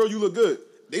ass. Oh, girl, you look good.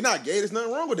 They not gay. There's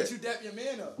nothing wrong with But you that. dap your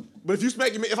man up. But if you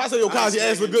smack your man, if I say yo, Kaz, your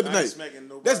ass look good tonight,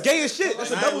 that's gay as shit.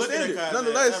 That's a And I ain't double looking at standard. Kaz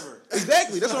Nonetheless, ever.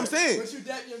 exactly. That's what I'm saying. But you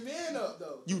dap your man up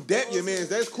though. You dap your mans,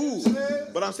 that's cool.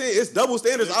 Man. But I'm saying it's double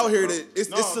standards out here that it's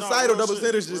societal real double shit,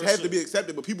 standards just real have to shit. be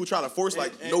accepted, but people try to force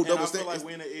like And no double I feel standards. like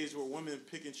we're in an age where women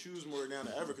pick and choose more now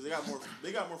than ever because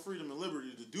they got more freedom and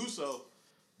liberty to do so,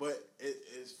 but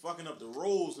it's fucking up the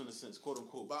roles in a sense, quote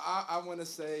unquote. But I want to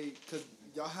say, because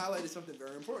y'all highlighted something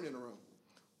very important in the room.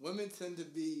 Women tend to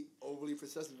be overly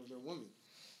possessive of their women.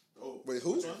 Oh, Wait,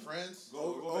 who? which one? Friends.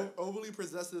 Go back. Overly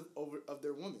possessive of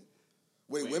their women.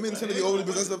 Wait, Wait, women but tend to be they- overly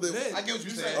women- possessive of their. Men. I get what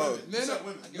you're You saying. said Oh. women. You Men said are,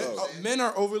 women. Oh. men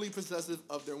are overly possessive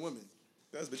of their women.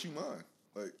 That's but you mine.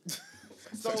 Like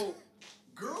So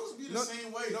Girls be the No,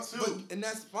 same way no, too. but, and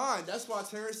that's fine. That's why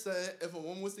Terrence said if a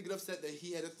woman was to get upset that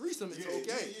he had a threesome, it's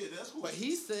okay. Yeah, that's cool. But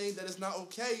he's saying that it's not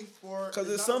okay for. because it's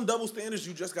there's not- some double standards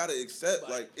you just gotta accept.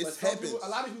 Like but it's some happens. people- a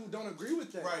lot of people don't agree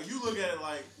with that. Right, you look at it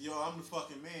like, yo, I'm the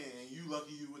fucking man, and you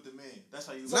lucky you with the man. That's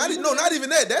how you. Not even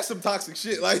that. That's some toxic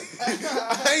shit. Like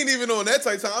I ain't even on that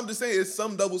type of time. I'm just saying it's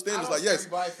some double standards. Like yes,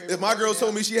 if my girl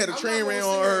told me she had a I'm train not ran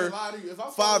gonna on sit here her and lie to you. If I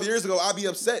 5 follow- years ago, I'd be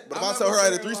upset. But if I'm I not tell her gonna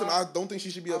I had a sit here and threesome, I lie. don't think she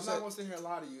should be I'm upset. not gonna sit here and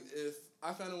lie to you. If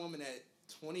I found a woman at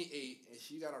 28 and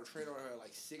she got her train on her at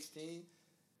like 16,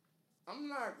 I'm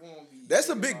not gonna be. That's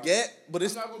a thinking big about gap, it. but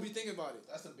it's I'm not gonna be thinking about it.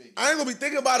 That's a big. I ain't gonna be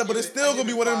thinking about it, but it's still gonna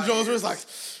be one of them Jones where it's like,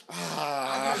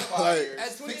 like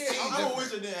At 28, 16 I'm I not. don't wish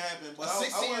it didn't happen, but A I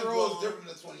 16-year-old is wouldn't different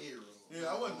than a 20-year-old. Yeah,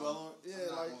 I wouldn't dwell on it.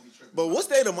 Yeah, like but what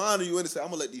state of mind are you in to say I'm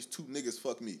gonna let these two niggas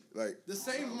fuck me? Like, the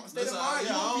same state of Listen, mind.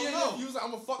 yeah, You I would be don't in know. if you was like,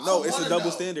 I'm gonna fuck. no, I it's a wanna double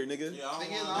know. standard, nigga. Yeah, I Thing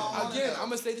don't is, want I don't- Again, know. I'm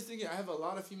gonna say this again. I have a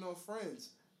lot of female friends.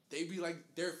 They be like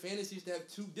their fantasies to have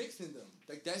two dicks in them.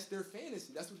 Like that's their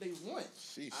fantasy. That's what they want.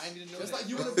 Sheesh. I ain't need to know Just that. like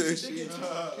you want to put your dick in two.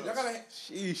 Y'all gotta.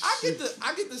 Sheesh.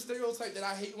 I get the stereotype that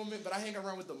I hate women, but I hang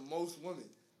around with the most women.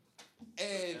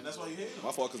 And And that's why you hate them.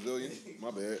 My fault, Cazillion.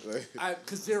 My bad. Like,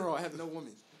 cause zero, I have no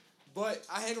women. But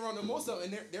I hang around the most of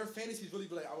them, and their fantasies really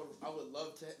be like, I would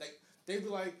love to, like, they be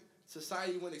like,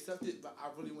 society wouldn't accept it, but I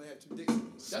really want to have two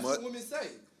dicks. That's what Smut. women say.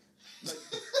 Like,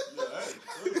 Yeah,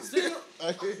 hey, sitting,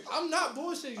 I'm not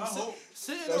bullshitting you. I hope.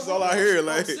 Sitting in That's a room, all I hear,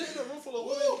 like- sitting in a room full of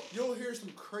women, you'll hear some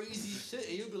crazy shit,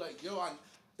 and you'll be like, yo,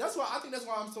 that's why I think that's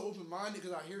why I'm so open minded,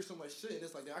 because I hear so much shit, and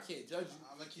it's like I can't judge you.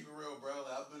 I'm gonna keep it real, bro.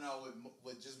 Like, I've been out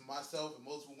with just myself and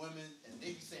multiple women, and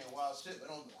they be saying wild shit, but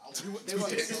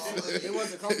They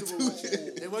wasn't comfortable with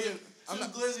you. They wasn't. I'm two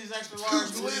not. glizzies extra large.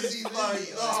 glizzies, Like,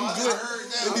 baby. no, I I heard heard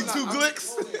that. that. Maybe two glicks.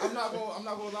 I'm not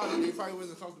gonna lie to you. They probably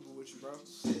wasn't comfortable with you, bro.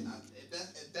 Shit,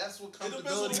 if that's what It depends on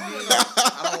comfortability the woman. means,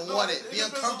 I don't No, want it. Be depends on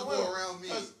the uncomfortable woman. around me.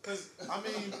 Because I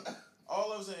mean,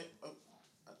 all of us ain't.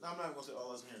 I'm not gonna say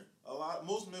all of us in here.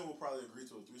 Most men will probably agree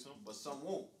to a threesome, but some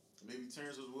won't. Maybe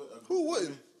Terrence was with a Who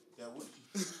wouldn't? That would.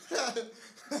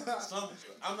 Some.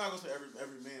 I'm not gonna say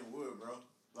every man would, bro.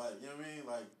 Like, you know what I mean?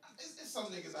 Like, It's some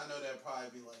niggas I know that probably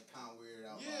be like kind of weird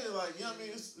out. yeah, like, you know what I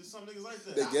mean? It's some niggas like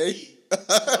that. They gay?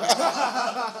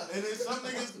 And there's some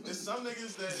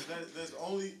niggas that's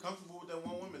only comfortable with that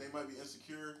one woman. They might be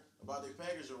insecure about their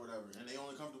package or whatever, and they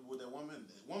only comfortable with that woman.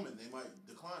 They might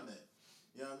decline that.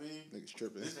 You know what I mean? Niggas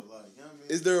tripping. It's like, you know what I mean?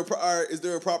 Is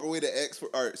there a proper way to ask for?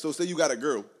 All right, so say you got a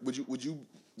girl, would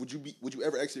you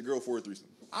ever ask your girl for a threesome?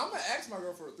 I'm gonna ask my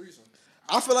girl for a threesome.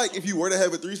 I feel like if you were to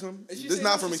have a threesome, And she this said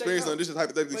not no, from she said experience, no. though, this is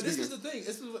hypothetically But this speaking. is the thing.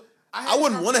 This is what I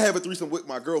wouldn't want to have a threesome with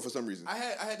my girl for some reason. I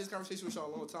had this conversation with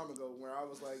y'all a long time ago where I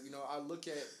was like, you know, I look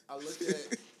at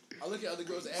other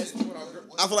girls' asses when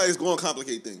I feel like it's going to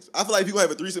complicate things. I feel like if you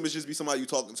have a threesome, it's just be somebody you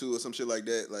talking to or some shit like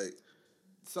that. Like,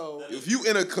 So if you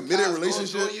in a committed Guys,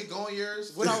 relationship, go on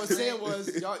yours. what I was saying was,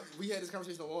 we had this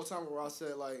conversation a long time ago where I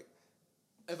said like,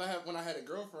 when I had a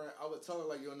girlfriend, I would tell her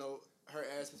like, you know, her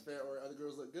ass is fat or other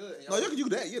girls look good. And no, you can do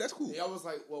that. Yeah, that's cool. And y'all was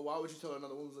like, well, why would you tell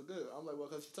another woman look good? I'm like, well,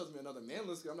 because she tells me another man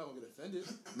looks good, I'm not gonna get offended.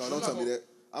 No, I'm don't not tell me gonna- that.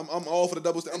 I'm all for the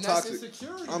double standard. I'm And that's toxic.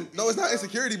 insecurity. No, it's not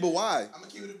insecurity, but why? I'm gonna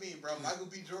keep it a bean, bro. Michael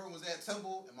B. Jordan was at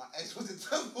Temple, and my ex was at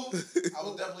Temple. I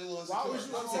was definitely a little insecure. Why would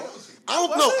you upset? I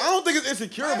don't know. I don't think it's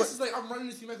insecure, My but ass is like, I'm running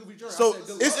to see Michael B. Jordan. so I said,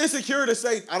 good it's luck. insecure to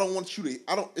say I don't want you to.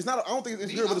 I don't think it's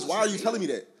insecure, but it's why are you telling me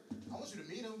that? I want you to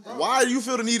meet him, bro. Why do you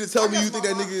feel the need to tell I me you guess think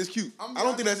that my- nigga is cute? I'm I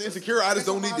don't think that's honest. insecure. I just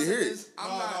don't need to That's hear what it. is,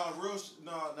 I'm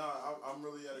not. I'm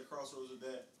really at a crossroads with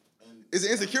that. And Is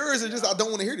it insecure or is it just I don't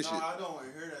want to hear this no, shit? I don't want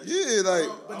to hear that. Yeah, shit. like- I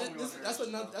don't wanna hear That's that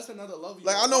another shit, that's another level.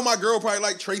 Like I know my girl probably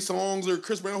like Trey Songz or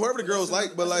Chris Brown, whoever the girls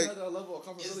like, but like that's another level of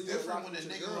It's comfortability. different when a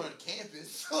nigga on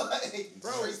campus. Like,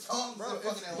 Bro, Trey Songz bro, in if-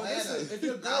 fucking but Atlanta. listen, if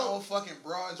your not girl- on fucking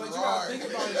Broad But you Gerard. gotta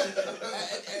think about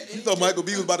it. you thought Michael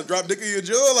B was about to drop dick in your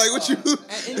jaw, like what you?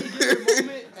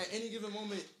 At any given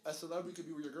moment, a celebrity could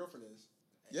be where your girlfriend is.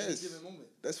 At Yes. any given moment.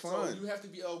 That's So fine. you have to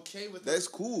be okay with That's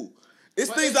that. cool. It's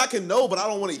But things it- I can know, but I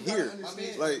don't want to You gotta hear.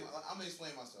 understand. Like- I'm gonna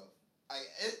explain myself. Like,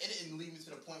 it didn't lead me to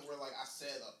the point where like I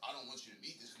said, I don't want you to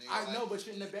meet this nigga. I like, know, but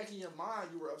in the back of your mind,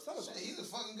 you were upset about shit, it. he's a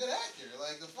fucking good actor.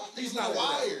 Like the fuck, He's he's not a a good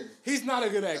liar. actor. He's not a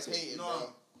good That's actor. hating, No.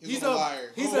 bro. He's a a-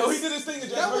 liar. he's Bro, a- he did his thing in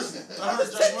Just That was- Mercy. I heard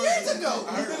was Just 10 Mercy. years ago. I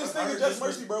He heard- did his I thing in heard Just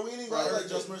Mercy, bro. We ain't even I heard like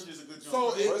Just Mercy is a good joint.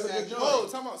 So, It's a good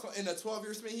joint. talking about in a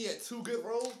 12-year span, he had 2 good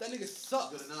roles. That nigga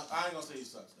sucks. Good enough. I ain't gonna say he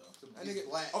sucks though. That He's nigga,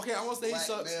 black. okay, I won't say he Black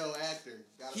sucks. male actor.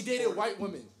 Gotta He dated support white him.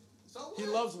 women. So He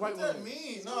what? loves white What that women.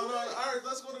 mean? No. All right,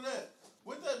 let's go to that.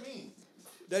 What that mean?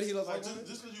 That he loves Like white women?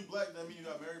 just because you black, that mean you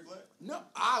got married black? No,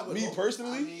 I would. Me hope-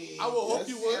 personally, I mean, I will hope that's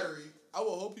you would. scary. I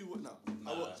will hope you would. No,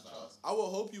 I will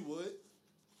hope you would.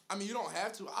 I mean, you don't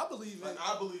have to. I believe in. Like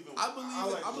I believe in. I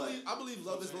believe. like I black. believe. I believe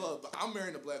love is love. But I'm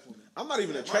marrying a black woman. I'm not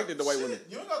even attracted to white Shit, women.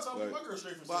 You ain't gotta tell me Like- my girl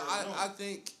straight from But Sierra Leone.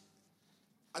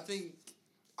 I think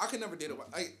I could never date a white.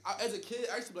 As a kid,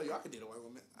 I used to be like, yo, I could date a white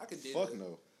woman. I could date. Fuck her.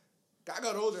 no. I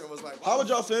got older and was like, How would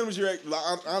y'all families react?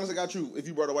 Like, honestly, got you if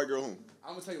you brought a white girl home.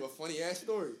 I'm gonna tell you a funny ass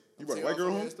story. You brought a I'ma white tell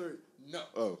girl you home? ass story. No.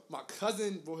 Oh, My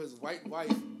cousin brought his white wife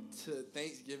to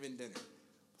Thanksgiving dinner.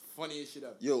 Funniest shit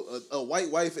ever. yo, a white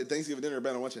wife at Thanksgiving dinner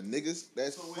about a bunch of niggas.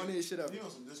 That's So wait, funniest shit ever. He on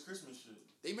some this Christmas shit.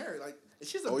 They married like, and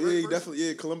she's a oh great yeah, he person.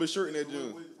 definitely Columbus shirt in that Wait,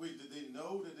 June. wait, did they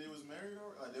know that they was married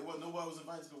or like nobody was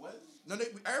invited to the wedding? No,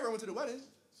 everybody went to the wedding.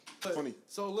 But, Funny.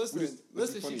 So listen,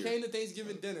 Let's be she funnier. came to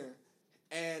Thanksgiving dinner,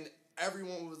 and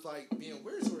everyone was like being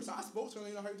weird to her. So I spoke to her,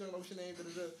 how you doing? What's your name?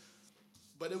 Da-da-da.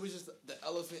 But it was just the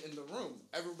elephant in the room.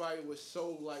 Everybody was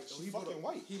so like, She fucking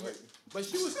white. Like- But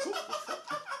she was cool.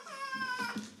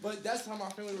 But that's how my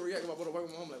family would react about a white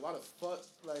woman home. Like, why the fuck?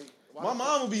 Like, why My the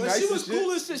mom would be but nice she and was shit,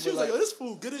 cool as shit. She but was like, like- yo, this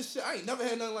food good as shit. I ain't never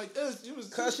had nothing like this. She was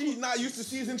Cause she's not used to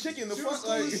seasoned chicken. The She fuck, was cool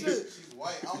like, as shit. She's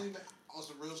white. I only met, on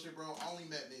some real shit, bro. I only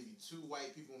met maybe 2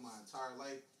 white people in my entire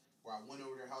life where I went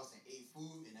over their house and ate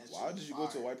food, and that why shit did was you go to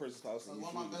a fire. white person's house? Like, And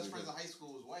one of my best friends in high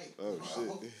school was white. Oh,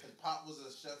 bro. shit. His pop was a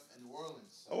chef in New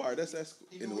Orleans. So Oh, alright, that's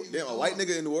He in knew New, what he damn was a white doing.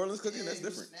 nigga in New Orleans cooking. Yeah, That's he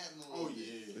was different. snapping a Oh, little bit.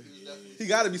 yeah. He was definitely. He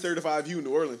got to be certified view in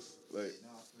New Orleans. Like, No,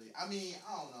 I mean,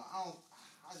 I don't know.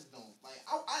 I just don't like.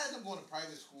 I ended up going to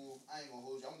private school. I ain't gonna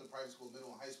hold you. I went to private school, middle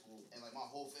and high school, and like my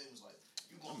whole family was like,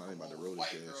 "You I'm gonna not come even home about to roll with a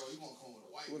white this girl? gas. You gonna come with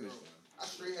a white Finish. girl?" I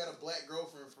straight had a black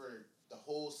girlfriend for the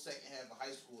whole second half of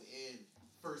high school and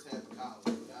first half of college.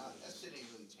 That shit ain't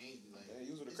really changed me. Like, damn,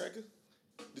 you was with a cracker?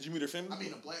 Did you meet her family? I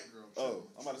mean, a black girl. Oh,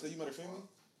 I'm about to say you met her family.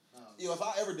 No, Yo, if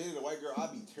I ever dated a white girl,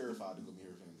 I'd be terrified to go meet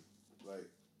her family. Like,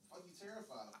 fuck you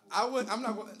terrified. For? I would. I'm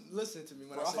not. Listen to me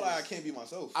when bro, I I say feel like I this. can't be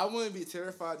myself. I wouldn't be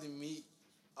terrified to meet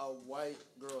a white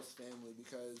girl's family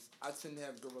because I tend to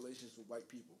have good relations with white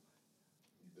people.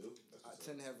 You do? That's I what's up.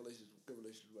 tend to have good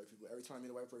relations with white people. Every time I meet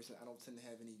a white person, I don't tend to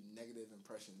have any negative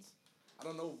impressions. I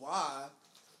don't know why.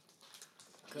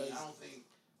 I mean, I don't think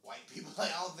white people.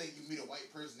 Like, I don't think you meet a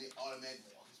white person, they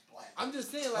automatically, oh, he's black. I'm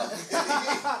just saying, like.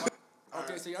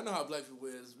 Okay, so y'all know how black people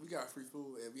is. We got free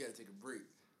food and we had to take a break.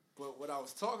 But what I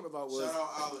was talking about was, Shout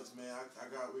out Alex, man.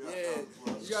 We got yeah,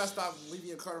 you gotta stop leaving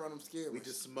your cart around them scared. We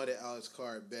just smutted Alex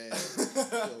card bad.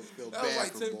 feel That was bad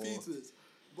like for 10 Ball. pizzas.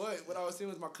 But what I was saying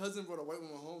was my cousin brought a white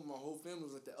woman home. My whole family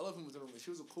was like, the elephant was in the room.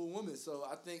 She was a cool woman. So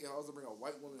I think if I was to bring a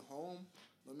white woman home,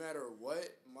 no matter what,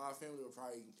 my family would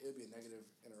probably, it would be a negative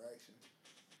interaction.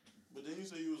 But then you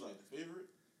say you was like the favorite?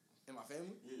 In my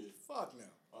family? Yeah. Fuck no.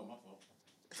 Oh, my fault.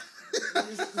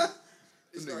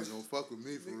 Them niggas don't fuck with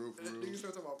me for real, for real. Niggas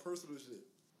start talking about personal shit.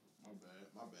 My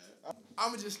bad.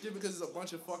 I'ma just skip it because there's a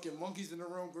bunch of fucking monkeys in the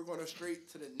room. We're going straight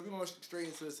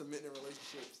into submitting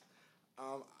relationships.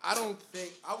 I don't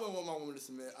think I wouldn't want my woman to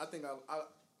submit. I think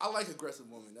I like aggressive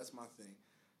women. That's my thing.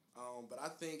 But I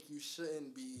think you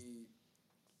shouldn't be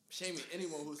shaming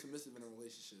anyone who's submissive in a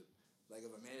relationship. Like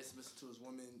if a man is submissive to his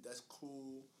woman, that's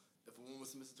cool. If a woman is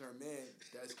submissive to her man,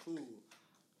 that's cool.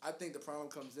 I think the problem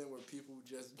comes in where people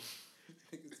just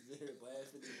niggas there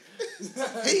laughing.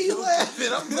 He laughing.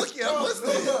 I'm looking. I'm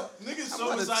listening. Niggas I'm so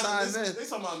about to excited. chime in. They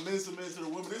talking about men submitting to the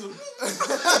women. They like,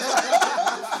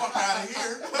 fuck out of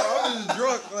here. I'm just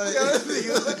drunk. Like,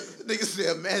 Nigga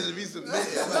said, imagine me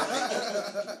submitting.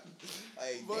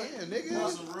 Like, But- damn, That's nigga.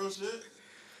 some real shit.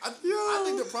 I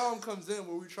think the problem comes in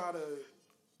where we try to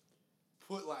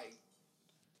put like,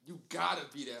 you gotta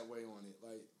be that way on it.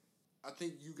 Like, I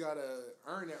think you gotta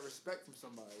earn that respect from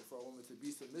somebody for a woman to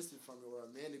be submissive from you or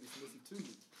a man to be submissive to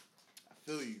you. I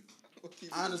feel you.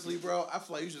 Honestly, bro, I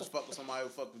feel like you should just fuck with somebody who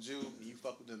fuck with you and you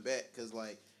fuck with them back. Cause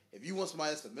like, if you want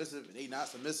somebody that's submissive and they not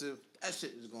submissive, that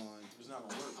shit is going. It's not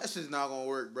gonna work. That shit's not gonna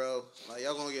work, bro. Like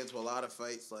y'all gonna get into a lot of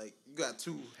fights. Like you got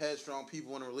two headstrong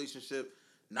people in a relationship.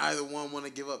 Neither one want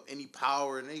to give up any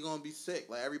power, and they gonna be sick.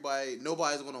 Like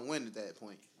nobody's gonna win at that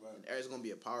point. Right. And there's gonna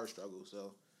be a power struggle.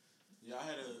 So Yeah,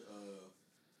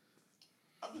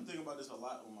 I've been thinking about this a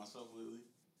lot with myself lately,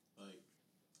 like,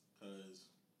 cause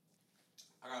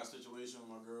I got a situation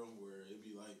with my girl where it'd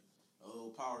be like a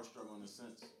little power struggle in a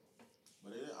sense,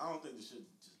 but I don't think this shit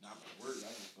just not gonna work.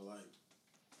 I just feel like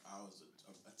I was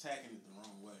attacking it the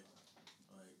wrong way.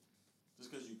 Like, just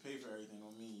cause you pay for everything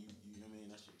don't mean you know what I mean,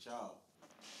 that's your child.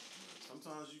 But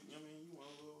sometimes you know what I mean, you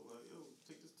want a little like, yo,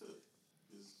 take this tip.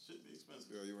 This shit be expensive.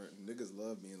 Girl, you're right. Niggas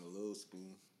love being a little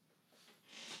spoon.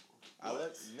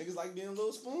 Niggas like being a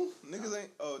little spoon. Niggas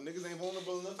ain't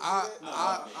vulnerable enough to I do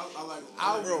that. I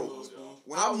like bro, little spoon.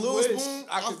 When I I'm little wish spoon,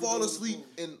 I I could be fall Little asleep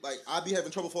Spoon. and like I be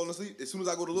having trouble falling asleep. As soon as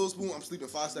I go to little spoon, I'm sleeping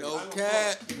 5 seconds. No I don't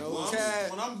cat, know. no When cat.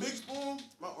 When I'm big spoon,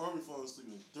 my arm be falling asleep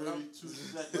in 32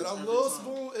 seconds. But I'm every little time.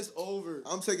 spoon, it's over.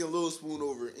 I'm taking little spoon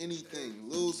over anything.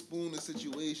 Little spoon the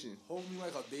situation. Hold me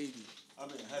like a baby. I'm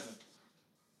in heaven.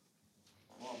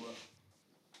 Come on, bro.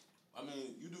 I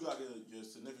mean, you do got to get your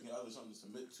significant other something to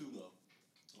submit to, though.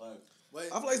 Like,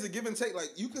 But I feel like it's a give and take. Like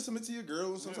you can submit to your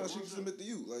girl, and sometimes Yeah, she can submit to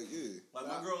you. Like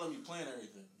my girl let me plan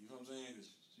everything. You know what I'm saying?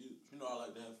 Cause she know I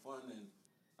like to have fun, and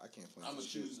I can't plan. I'm for gonna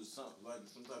shit. choose some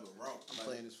type of route. I'm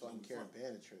playing this fucking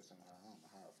Carabana trip somehow. I don't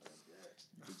know how I feel like that.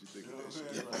 Did you think You of know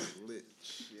that what I'm shit? saying? Lit.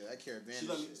 Yeah, that Carabana She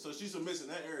let me, shit. so she submits in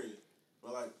that area,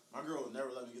 but like my girl would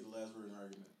never let me get the last word in an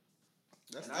argument.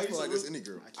 That's, And I I feel used to like that's really- any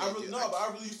girl. I really but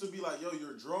I really used to be like, yo,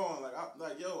 you're drawing.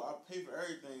 Like, yo, I pay for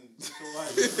everything. So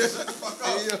like, shut the fuck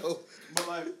up. Hey yo, But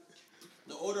like,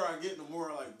 the older I get, the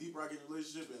more like deeper I get in a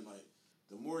relationship, and like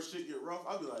the more shit get rough,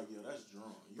 I'll be like, yo, that's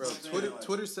drawing. You Bro, know what I'm saying? Like,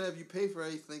 Twitter said if you pay for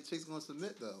anything, chicks gonna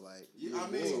submit though. Like, Yeah,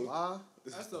 I mean, lie.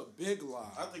 that's a big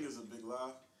lie. I think it's a big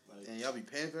lie. Like, And y'all be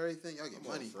paying for everything. Y'all get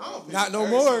Come on, money. bro. I don't pay Not for no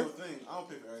every more. single thing. I don't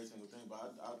pay for every single thing,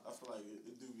 but I feel like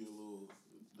it do be a little.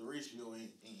 The ratio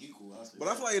ain't equal. but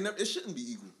I feel like it shouldn't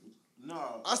be equal.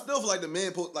 no. I still feel like the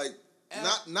man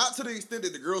not to the extent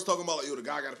that the girl's talking about like yo the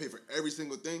guy got to pay for every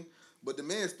single thing, but the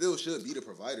man still should be the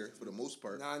provider for the most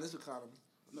part. Nah, in this economy.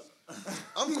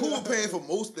 I'm cool with paying for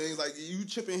most things like you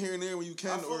chip in here and there when you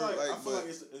can I feel or like, like I feel but like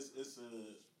it's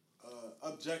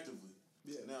objectively.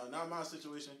 Yeah. Now, not my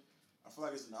situation. I feel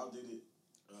like it's an outdated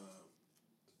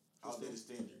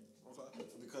standard. Okay.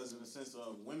 Because in the sense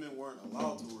of women weren't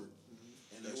allowed to work,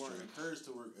 and they That's weren't true. encouraged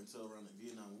to work until around the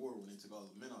Vietnam War when they took all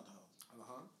the men out the house.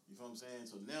 You feel what I'm saying?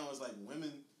 So now it's like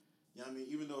women. You know what I mean?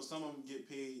 Even though some of them get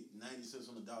paid 90 cents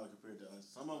on the dollar compared to us,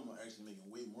 some of them are actually making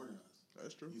way more than us.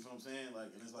 that's true. You feel what I'm saying?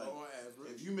 Like, and it's like, On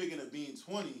average. if you making a bean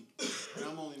 20 and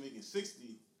I'm only making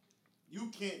 60, you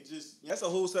can't just. That's a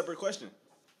whole separate question.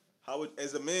 How would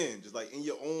as a man just like in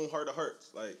your own heart of hearts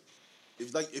like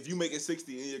if you making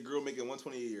 60 and your girl making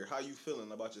 120 a year, how you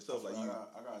feeling about yourself? Like I you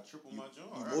got triple my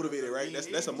job. you motivated, right?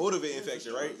 That's a motivating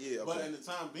factor, right? Yeah. But Okay. in the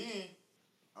time being,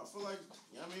 I feel like,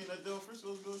 you know what I mean, that Del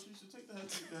Frisco's girl, she should take the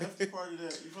hefty part of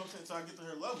that, you know what I'm saying, until I get to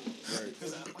her level. Right.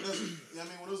 Because, you know what I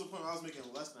mean, when there was a point where I was making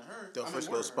less than her, Del I mean,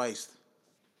 Frisco more than her. spiced.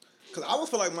 Cause I would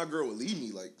feel like my girl would leave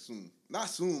me like soon. Not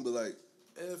soon, but like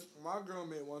If my girl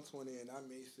made 120 and I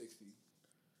made 60,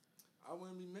 I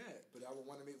wouldn't be mad, but I would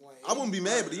want to make 180. I wouldn't be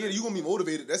mad, but yeah, you gonna be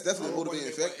motivated. That's definitely a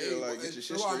motivating factor. Like get your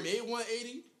shit So I straight. made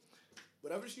 180.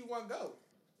 Whatever she want, go.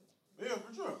 Yeah,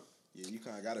 for sure. Yeah, you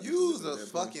kind of gotta. be You's submissive a at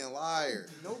that point. fucking liar.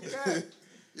 No cap.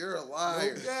 You're a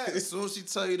liar. No gas. As soon as she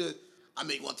tell you to, I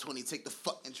make 120, take the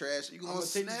fucking trash. You gonna I'ma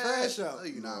take the snap? trash out. No,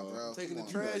 you not, No. bro. I'm taking Come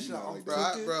the on. trash you out. not I'm like Bro,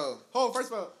 cooking. bro. Hold,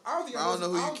 first of all, I don't think I don't know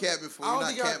who you capping for. I You're don't not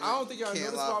think y'all. capping. I don't think y'all You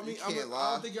can't noticed lie. about me. You can't I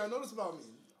lie. don't think y'all noticed about me.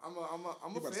 I'm You a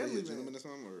about to say family you're a gentleman man. or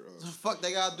something? Or, What the fuck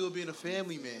they gotta do with being a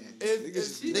family man? If Niggas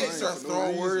just be she They lying makes start for no throwing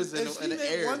reason. words in if she the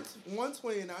make air.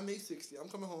 120 and I make 60, I'm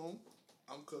coming home.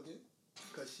 I'm cooking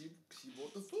because she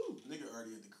bought the food. Nigga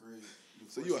already at the crib.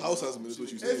 So you a house husband is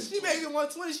what you saying? If she making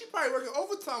 120, she probably working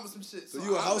overtime or some shit. So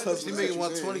you a house I'm at the husband, She is crib. making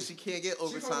what you 120, saying? she can't get She come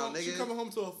overtime, home- She nigga. coming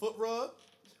home to a foot rub.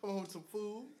 She coming home with some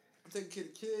food. I'm taking care of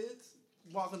the kids.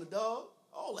 Walking the dog.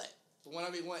 All that. But when I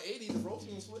make 180, the roast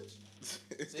gonna switch.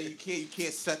 So you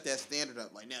can't set that standard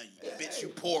up. Like now, bitch, you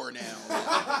poor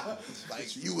now.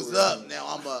 Like you was up, now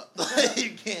I'm up. You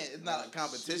can't. It's not a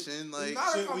competition. Like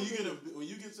not- Shit, when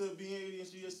you get to being 80 and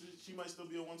she might still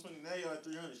be at 120, now you're at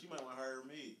 300, she might want to hire her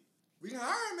maid. We can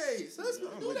hire maids. So let's Yeah,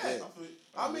 do that.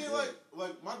 I mean,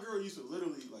 like my girl used to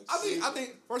literally like. I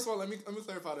think. First of all, let me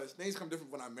clarify this. Things come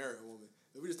different when I marry a woman.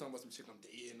 If we just talking about some chick I'm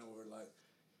dating or like,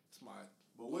 it's my.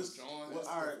 But what's John?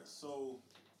 all right? So,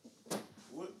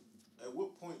 what? At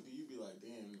what point do you be like,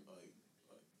 damn,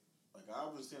 like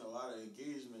I've been seeing a lot of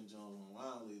engagement John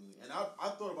online lately, and I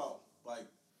thought about like,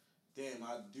 damn,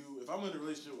 I do. If I'm in a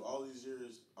relationship with all these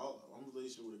years, I'm in a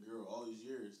relationship with a girl all these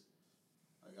years.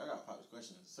 Like I gotta pop this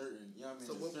question. Certain, you know what I mean.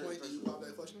 So what point do you pop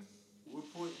that question? What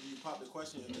point do you pop the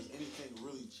question? And does anything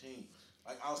really change?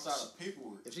 Like outside of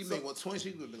paperwork. If she make 120,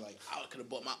 she would be like, I could have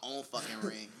bought my own fucking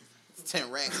ring. It's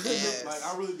 10 racks. Ass. Like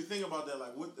I really be thinking about that.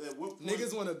 Like at what point?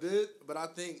 Niggas want to bid, but I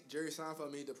think Jerry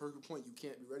Seinfeld made the perfect point. You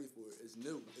can't be ready for it. It's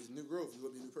new. It's new growth. You're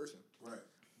gonna be a new person. Right.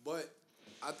 But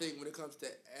I think when it comes to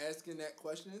asking that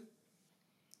question,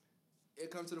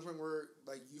 it comes to the point where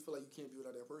like you feel like you can't be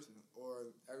without that person, or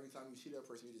every time you see that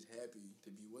person, you're just happy to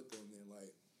be with them, and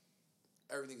like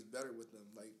everything's better with them.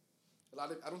 Like I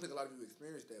don't think a lot of people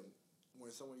experience that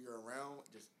when someone you're around,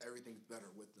 just everything's better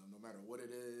with them, no matter what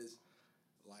it is.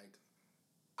 Like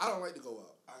I don't like to go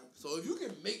out, so if you can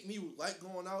make me like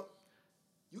going out,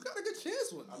 you got a good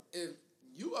chance with me. If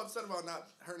you upset about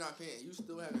her not paying, you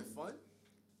still having fun,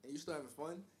 and you still having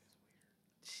fun.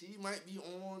 She might be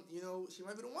on, she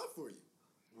might be the one for you.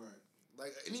 Right.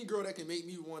 Like, any girl that can make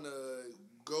me want to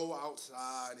go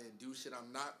outside and do shit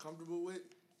I'm not comfortable with,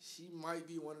 she might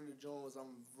be one of the Jones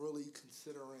I'm really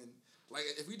considering. Like,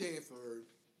 if we dating for...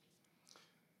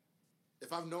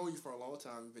 If I've known you for a long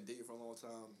time, you've been dating for a long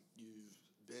time, you've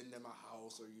been in my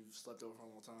house or you've slept over for a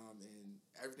long time, and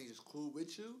everything's just cool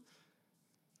with you,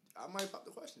 I might pop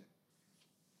the question.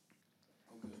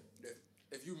 Okay.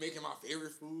 If you making my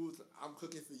favorite foods, I'm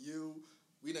cooking for you.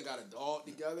 We done got a dog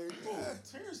together. Bro,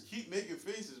 Terrence keep making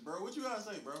faces, bro. What you gotta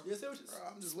say, bro? Yeah, say what you Bro,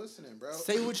 I'm just listening, bro.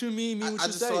 say. What you mean what I you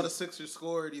just say. saw the Sixers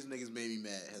score. These niggas made me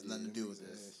mad. It has nothing to do with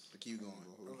this. But keep going.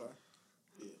 Okay.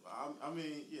 Yeah, I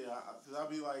mean, yeah, because I'll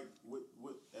be like,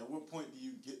 at what point do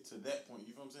you get to that point?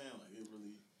 You know what I'm saying? Like, it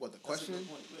really... What, the that's a question? good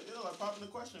point. Yeah, like, popping the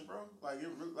question, bro. Like, it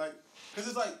really, like... Because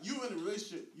it's like, you in a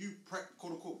relationship, you,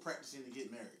 quote-unquote, practicing to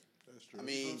get married. That's true. You I know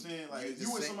mean, what I'm saying? Like, you if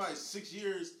you with somebody 6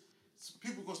 years,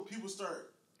 people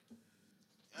start...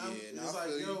 Yeah, it's like,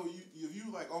 if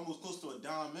you like almost close to a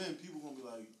dime in, people gonna be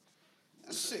like...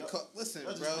 That shit listen,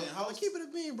 y'all just bro. playing house? Keep it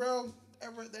a bean, bro.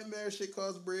 That marriage shit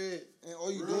costs bread. And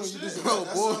all you Real doing, you shit. just Bro,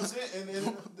 That's boy. what I'm saying.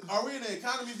 And are we in the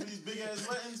economy for these big ass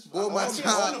weddings? Boy, my I'm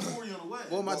job- getting $140 on the wedding.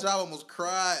 Boy, my job almost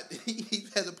cried. He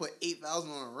had to put $8,000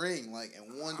 on a ring, like,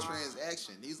 in one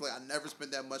transaction. He's like, I never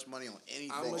spent that much money on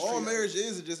anything. I'm all marriage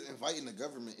is just inviting the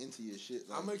government into your shit.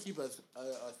 Like, I'm gonna keep a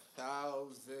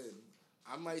 1,000.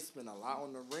 I might spend a lot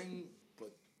on the ring,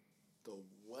 but the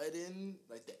wedding,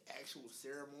 like the actual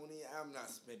ceremony, I'm not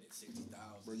spending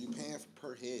 $60,000. bro, you paying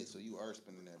per head, so you are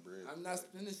spending that bread. I'm not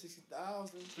spending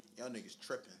 $60,000. Y'all niggas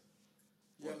tripping.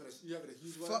 You having a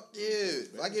huge wedding? Fuck you.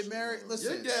 If I get married,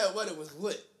 listen. Your dad wedding was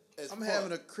lit. I'm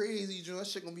having a crazy joint. That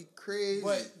shit gonna be crazy.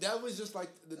 But that was just like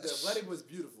the wedding was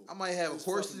beautiful. I might have It was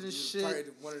horses fucking and beautiful. shit,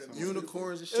 Probably one of the most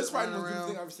unicorns and beautiful- shit It's probably the running most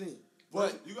beautiful around. thing I've seen.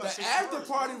 But You got the 6 after cars,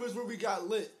 party bro. was where we got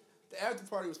lit. The after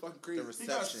party was fucking crazy. The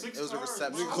reception. 6 It was a cars,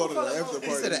 reception. bro. You call it an after He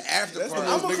party. said an after That's party.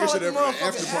 the most I'ma nigga call shit it ever. the An after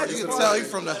motherfucking party. You after can party. tell he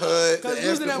from the hood. Cause The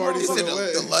losing that after party He said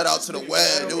motherfucker. the let out to the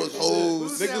wedding. It was hoes.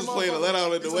 Losing Niggas that playing a motherfucker. let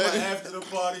out at the It's like wedding. after the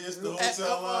party, it's the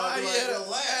hotel line. Like,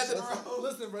 relax, bro.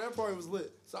 Listen, bro, that party was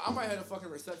lit. So I might have a fucking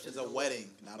reception. It's a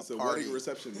wedding, not It's a a party. wedding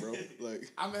reception, bro.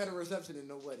 Like, I might have a reception and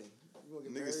no wedding. You wanna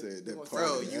get Nigga married? said that You wanna party.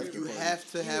 Bro, get After married? you party.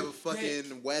 have to have a You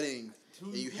fucking wedding,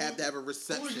 and you have to have a Who was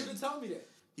you to reception. tell me that?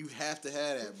 You have to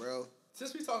have that, bro.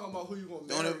 Since we talking about who you gonna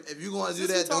Don't marry, if you gonna do Since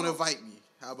we that, don't talking- invite me.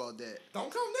 How about that? don't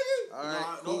come, nigga. All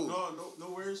right, cool.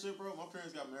 No weird shit, bro. My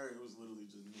parents got married. It was literally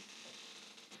just me.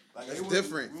 Like, It's they went-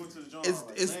 different. We went to the joint. It's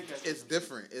like, it's Lancaster. it's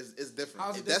different. It's different.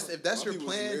 How's it If that's My your people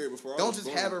was plan, married before I don't was just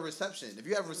born. have a reception. If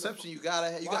you have a reception, you gotta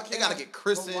Why they can't gotta I- get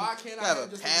christened. but why can't I have have a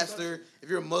just a pastor. reception? If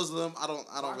you're a Muslim, I don't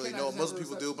Why really can't I know what just have Muslim a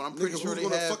people do, reception? but I'm pretty nigga, sure who's they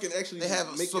gonna have fucking actually they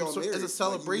have make some y'all sort. married? It's a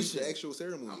celebration. Like, you need the actual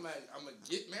ceremony. I'm gonna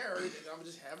get married and I'm gonna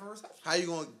just have a reception. How you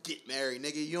gonna get married,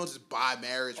 nigga? You don't just buy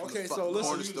marriage from Okay, the so fucking listen,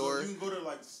 corner You can store. go to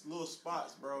like little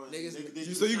spots, bro. And Niggas- they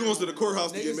do So you going to the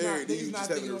courthouse to Niggas get not- married, then niggas you not just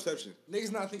having thinking a of- reception.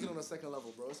 Niggas not thinking on a second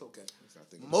level, bro. It's okay.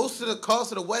 Most of the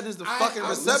cost of the wedding is the fucking I'm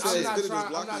reception. not Instead of just trying.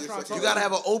 I'm blocking not your trying. second- You gotta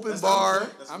have an open That's bar. what I'm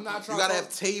saying. I'm not You trying. gotta to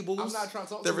have tables. I'm not trying to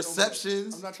talk the to you no more.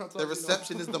 receptions. I'm not trying to talk The to you no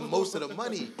reception more. is the most of the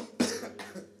money.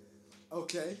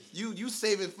 Okay. You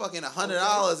saving fucking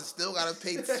 $100 and still gotta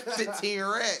pay 15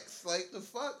 racks. Like the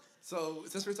fuck? So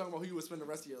since we're talking about who you would spend the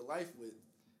rest of your life with,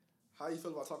 how you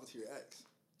feel about talking to your ex?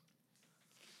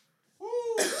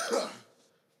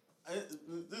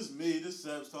 This is me. This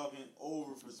Seb's talking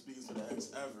over for speaking to the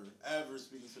ex ever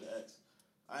speaking to the ex.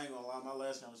 I ain't gonna lie. My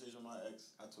last conversation with my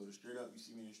ex, I told her straight up, "You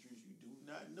see me in the streets, you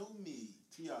do not know me."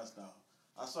 T.I. style.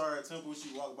 I saw her at Temple. She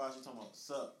walked by. She talking about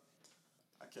 "Sup."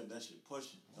 I kept that shit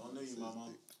pushing. Don't know you, mama.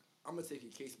 I'm gonna take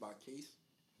it case by case.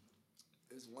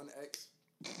 There's one ex.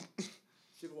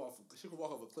 She could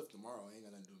walk off a cliff tomorrow. Ain't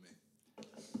got nothing to do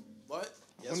with me. But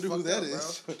I wonder who that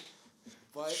is. Bro.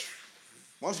 But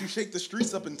Why don't you shake the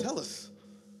streets up and tell us?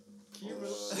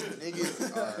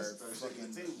 Niggas are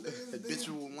fucking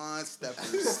habitual line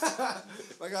steppers.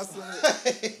 Like I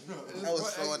said, That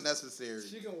was so unnecessary.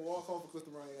 she can walk off a cliff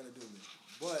tomorrow. Ain't got to do with me.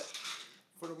 But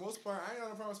for the most part, I ain't got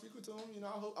no problem speaking to him. You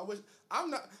know, I wish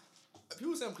I'm not.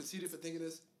 People say I'm conceited for thinking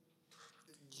this.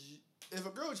 If a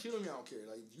girl cheat on me, I don't care.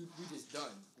 Like we just done.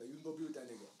 Like you can go be with that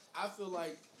nigga. I feel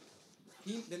like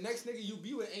the next nigga you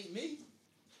be with ain't me,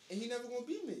 and he never gonna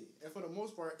be me. And for the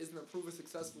most part, it's been proven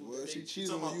successful. Well, if she cheated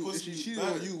talking on about you, if pussy she cheated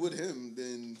better. on you with him,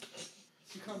 then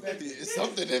she come back. it's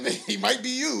something that he might be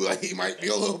you. Like he might be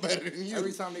a little better than you.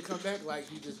 Every time they come back, like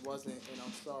he just wasn't, and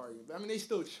I'm sorry. I mean, they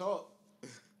still chalk.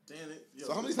 Damn it. Yo,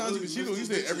 So how many times you been cheated on? You Mr.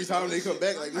 said every Bitches, time yo, they this come shit-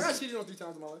 back like I this. got cheated on 3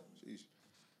 times in my life. Sheesh.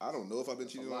 I don't know if I've been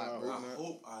cheated on. lot, I bro. hope I not.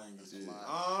 hope I ain't get cheated. lot.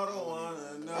 I don't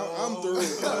wanna know. I'm through.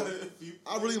 If you-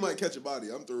 I really might catch a body.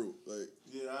 I'm through. Like,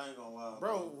 Yeah, I ain't gonna lie,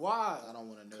 Bro, why? I don't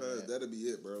want to know cause that. that'll be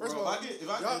it, bro. First Bro, of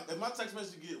all, if my text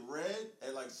message get read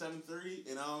at like 7:30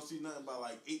 and I don't see nothing by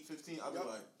like 8:15, I'll be Yup.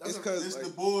 like, That's It's a- cause this like, the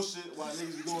bullshit why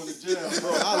niggas be going to jail,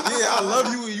 bro, I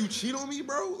love you and you cheat on me,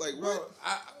 bro. Like Bro,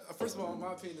 what? first of all,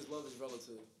 my opinion is love is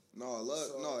relative. No,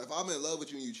 if I'm in love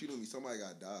with you and you cheat on me, somebody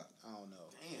gotta die. I don't know.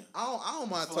 Damn. I don't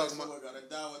mind I feel like talking about. someone gotta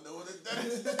die with no one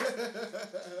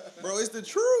that Bro, it's the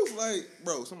truth. Like,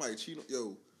 bro, somebody cheat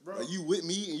on Bro. like you with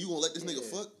me and you gonna let this nigga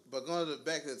Yeah. fuck? But going to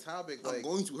back to the topic, I'm like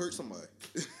going to hurt somebody.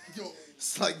 Yo,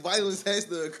 It's like violence has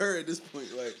to occur at this point.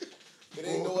 Like, it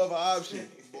ain't no other option.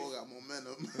 boy got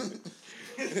momentum.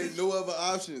 It ain't no other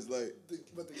options. Like,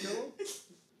 but the kill him?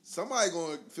 somebody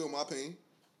gonna feel my pain.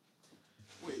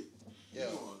 Wait, Yo.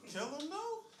 you gonna kill him though?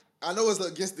 I know it's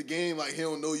against the game. Like, he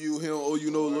don't know you. He don't owe you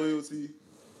no loyalty.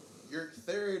 You're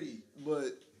 30.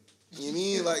 But you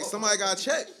mean like somebody got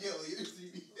checked? Yo, you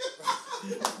see.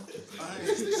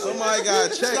 Somebody got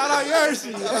checked. Shout out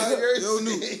Yersi. Yo,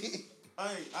 new.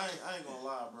 I ain't gonna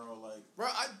lie, bro. Like, Bro,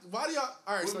 why do y'all...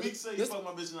 All right, when so Meek say you this... fuck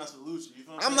my bitch and I salute you, you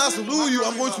feel what I'm not saying? saluting you. My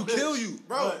I'm going to girl is my kill bitch. you.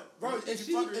 Bro, But if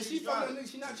you fuck her, she you got fucking a it.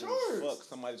 nigga, she not yours. Fuck,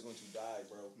 somebody's going to die,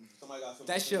 bro. Somebody got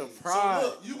That's your So pride.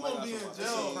 look, you gonna be in That's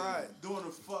jail pride. doing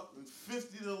a fucking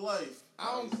 50 to life.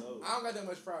 I don't got that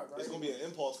much pride, bro. It's gonna be an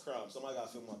impulse crime. Somebody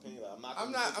got to feel my pain. Like,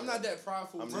 I'm not that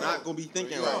prideful. I'm bro. not gonna be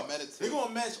thinking You right. gotta meditate. They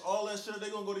gonna match all that shit. They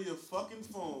gonna go to your fucking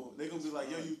phone. They gonna be like,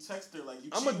 yo, you text her like you.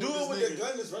 I'm gonna do cheating it with this the nigga.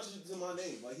 gun that's registered to my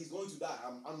name. Like, he's going to die.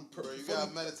 I'm Bro, you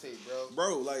gotta meditate, bro.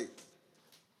 Bro, like,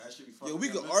 That should be yo, fucking. we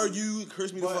could mentally. argue,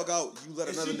 curse me the But fuck out. You let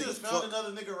If another she nigga just found fuck.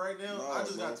 another nigga right now, No, I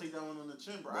just bro. gotta take that one on the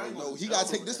chin, bro. I Bro, ain't no, gonna he tell gotta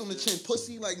her take this that on the shit. chin,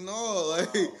 pussy. Like, no, like,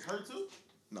 Her too?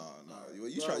 nah.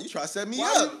 You try to set me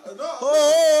Why up. you- no,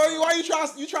 Oh, why you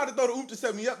try to throw the oop to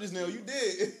set me up just now? You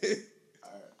did.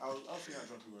 Alright, I'll see how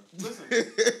drunk you were. Listen,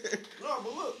 no,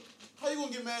 but look, how you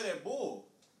gonna get mad at Bull?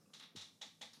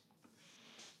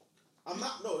 I'm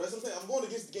not. No, that's what I'm saying. I'm going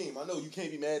against the game. I know you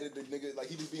can't be mad at the nigga. Like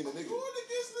he just being a nigga. Going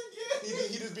against the game.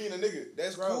 He just being a nigga.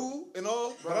 That's Bro. cool and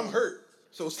all, but Bro. I'm hurt.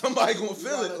 So somebody gonna You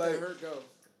feel gotta it. let Like, that hurt go.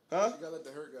 huh? You gotta let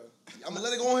the hurt go. I'm gonna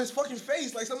let it go on his fucking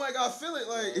face. Like somebody gotta feel it.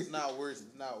 Like It's not worth.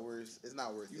 It's not worth. It's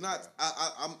not worth. you're it, not. bro.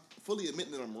 I'm fully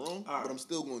admitting that I'm wrong, All right. but I'm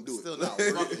still gonna do Still it. not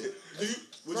worth Fuck it. it. Do you?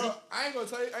 Would Bro, you? I ain't gonna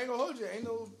tell you. I ain't gonna hold you.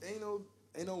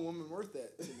 Ain't no woman worth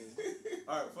that to me.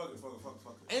 All right, fuck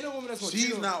it. Ain't no woman that's gonna She's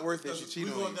cheat on not worth it. Because She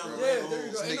cheated we on you, going down bro. the Yeah, rabbit there you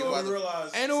hole. go. This Ain't nigga no, about to-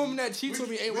 realize ain't no woman that cheats on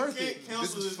me ain't worth can't it. counsel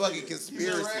This is this fucking nigga.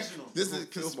 conspiracy. He's irrational. This is gonna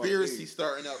feel my conspiracy pain.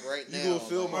 starting up right now. You gonna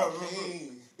feel my Bro, bro,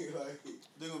 pain. Like,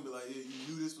 They're gonna be like, yeah,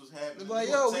 you knew this was happening. They're like,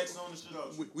 You gonna yo, text on the shit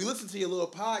out. we listened to your little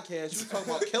podcast. You talking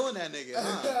about killing that nigga,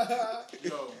 huh?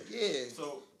 Yo, Yeah.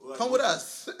 so like, Come with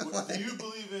us. Do you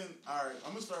believe in? All right,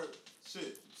 I'm gonna start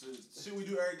shit we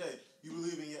do every day. You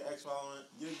believe in your ex following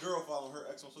your girl following her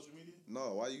ex on social media?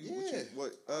 no, why you? Yeah.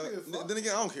 What? I don't give a fuck. Then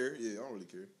again, I don't care. Yeah, I don't really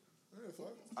care. Yeah,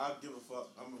 fuck. I give a fuck.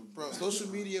 I'm a Bro, social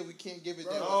media, we can't give it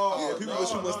Bro. that much No, power. Yeah, people no, put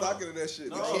too no, much no. stock into that shit.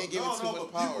 No, man. can't give it too much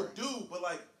but power. People do, but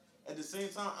like at the same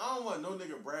time, I don't want no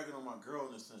nigga bragging on my girl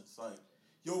in a sense. Like,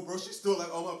 yo, bro, she's still like,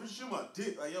 oh my, bitch, she my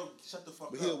dick. Like, yo, shut the fuck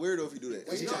But up. he a weirdo if you do that.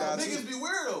 Wait, He no, a guy niggas too. be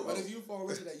weirdo. But if you fall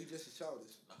into that, you just as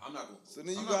childish. I'm not gonna. So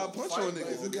then you I'm gotta not gonna punch fight, on bro. niggas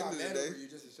If you at the got end of mad the over day. you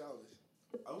just as childish.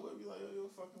 I would be like, yo, you're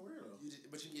a fucking weirdo.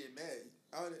 But you get mad.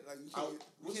 I don't, like you I- can't, you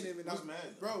what's- can't even what's mad,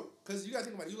 though? bro. Because you gotta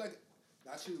think about it. You like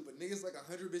not you, but niggas like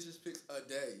 100 bitches pics a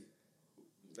day.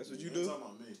 That's what you ain't do? talking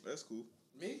about me. That's cool.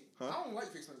 Me? Huh? I don't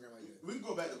like pics on the gram like that. We can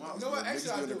go back to my. You know what? Niggas Actually,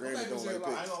 I doing do. the gram I'm not don't even saying like a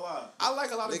lot. I ain't gonna lie. I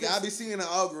like a lot of Nigga, I be pics. seeing the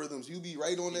algorithms. You be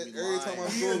right on that be every time I'm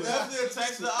lying. You scrolling. definitely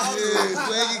attached the Yeah, algorithm.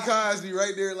 Swaggy Cosby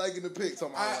right there liking the pics.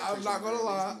 I'm not gonna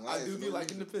lie. I do be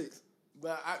liking the pics,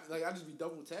 but I just be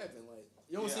double tapping. Like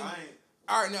you don't see. I ain't.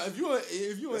 All right, now if you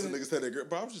That's what in niggas said that girl.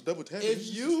 Bro, I'm just double tapping.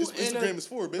 if you It's Instagram is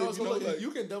for, baby. no, so you know, look, like, you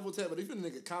can double tap, but if you in the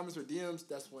nigga comments or DMs,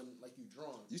 that's when like you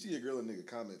drawn. you see a girl in nigga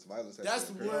comments, violence. has That's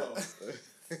to occur.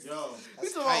 what. Yo, We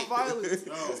talking about violence.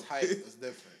 yo, It's hype. It's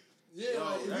different. Yeah, yo,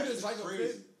 like if that you just is like a crazy.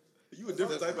 pic. You a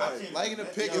different type I of can't- Liking a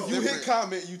pic yo, If you hit different.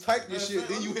 comment, you type your Man, shit,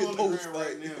 then I'm you going hit to the post. gram Like,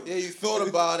 right now. Yeah, you thought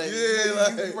about it. Yeah, you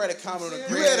like- read a comment on the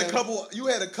you gram. had a couple.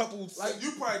 Like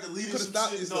you probably deleted could've some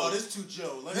stopped shit. yourself. No, this too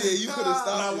Joe. Like, Yeah, you could have But I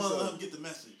stopped want to let yourself. him get the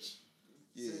message.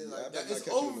 Yeah, See, I like, bet I it's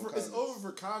catch you in over. them It's comments. over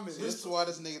for comments. This is why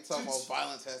this nigga talking about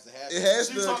violence has to happen. It has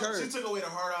She, to occur. she took away the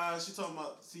hard eyes. She talking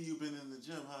about, see you been in the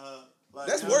gym, huh? Like,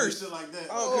 That's you know, worse. Shit like that.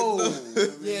 Oh, You know what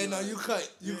I mean? Yeah, no, Like, you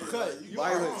cut. You yeah, cut. like, You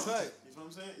violence. cut. You know what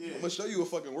I'm saying? Yeah. I'm gonna show you a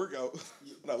fucking workout.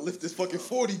 When I lift this fucking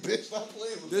 40, bitch. Stop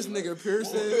playing with This me. nigga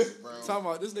Pearson, Bro. talking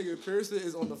about this nigga Pearson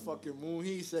is on the fucking moon.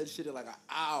 He said shit in like an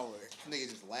hour. Nigga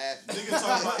just laughing. Nigga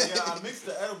talking about, yeah, I mixed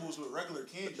the edibles with regular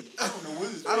candy. I don't know what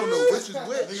is I don't know which is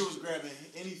which. Nigga was grabbing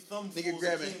any thumbfuls Nigga of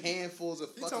grabbing candy. handfuls of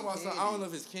He fucking talking about candy. something. I don't know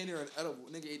if it's candy or an edible.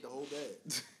 Nigga ate the whole bag.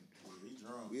 Yeah, he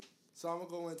drunk. So I'm gonna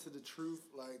go into the truth.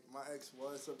 Like my ex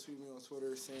was up to me on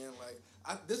Twitter saying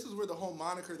like, this is where the whole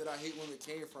moniker that I hate women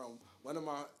came from. One of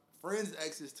my friends'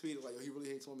 exes tweeted like, yo, he really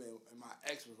hates women, and my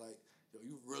ex was like, yo,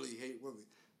 you really hate women.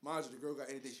 Mind you, the girl got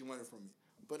anything she wanted from me.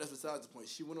 But that's besides the point.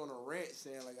 She went on a rant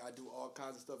saying like I do all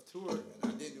kinds of stuff to her,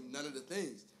 and I didn't do none of the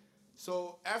things.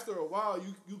 So after a while,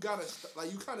 you gotta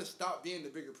you kind of stop being the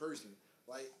bigger person.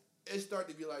 Like it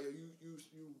started to be like, yo, you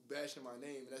bashing my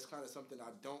name, and that's kind of something I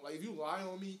don't like. If you lie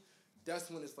on me, that's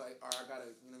when it's like, all right, I gotta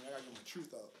get my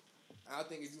truth out. And I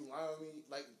think if you lie on me,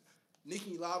 like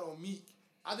Nicki lied on Meek,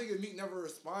 I think if Meek never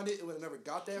responded, it would have never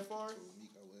got that far.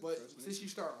 But since you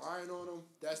start lying on him,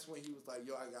 that's when he was like,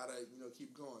 yo, I gotta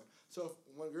keep going. So if,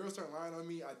 when girls start lying on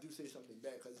me, I do say something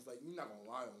back because it's like you're not gonna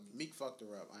lie on me. Meek fucked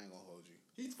her up. I ain't gonna hold you.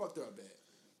 He's fucked her up bad.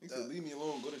 He said, leave me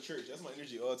alone, go to church. That's my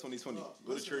energy all 2020. Go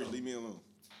to listen, church, leave me alone.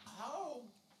 How?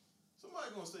 Somebody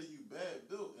gonna say you bad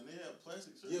built and they have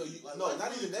plastic surgery? Yo, you, Like, no, that's not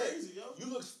really even that. crazy, yo.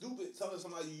 You look stupid telling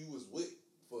somebody you was with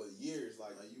for years.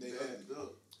 Like Like, you they bad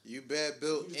built. You bad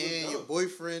built, You just look and your dumb.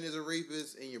 boyfriend is a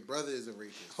rapist, and your brother is a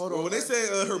rapist. Hold Well, when they say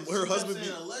her She husband kept be,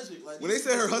 saying alleged, like, when they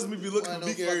say her husband be looking Well, for no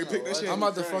Meek and every fucking pic, that shit. I'm had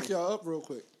about me to fuck crying. y'all up real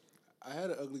quick. I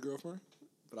had an ugly girlfriend,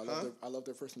 but I loved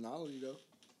her personality though.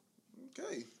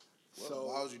 Okay, So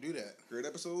Why would you do that? great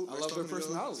episode. I Nice loved her talking to y'all.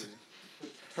 personality.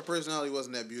 Her personality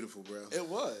wasn't that beautiful, bro. It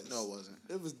was. No, it wasn't.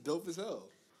 It was dope as hell.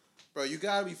 Bro, you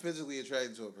gotta be physically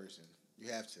attracted to a person.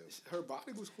 You have to. Her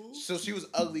body was cool. So she was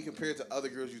ugly compared to other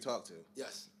girls you talked to.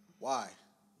 Yes. Why?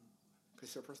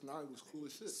 Because her personality was cool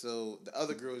as shit. So the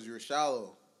other girls, you were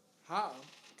shallow. How?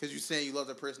 Because you saying you love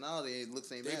their personality and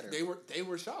looks ain't matter. They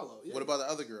were shallow. Yeah. What about the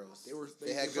other girls?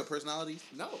 They had were- good personalities?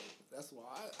 No, that's why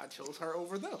I chose her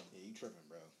over them. Yeah, you tripping,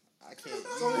 bro. I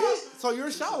can't. So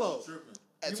you're shallow. Tripping.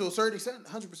 To a certain extent,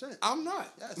 100%. I'm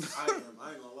not. Yes. I ain't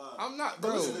gonna lie. I'm not.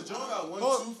 Bro. But Listen, listen, the joint got one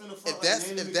Hold- tooth in the front. If like that's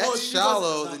Nanny if McPhee. that's she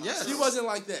shallow, wasn't- then yes. she wasn't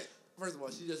like that. First of all,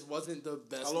 she just wasn't the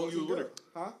best. How long you was looking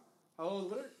with girl. Huh? How long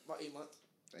was with her? About 8 months.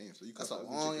 Damn, so you That's a cut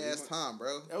that long chick ass for 8 months? time,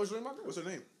 bro. That was really my girl. What's her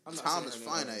name? I'm not Time saying is her name.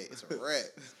 finite. It's a wrap.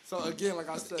 So again, like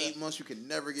I said, 8 months you can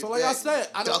never get So back. like I said,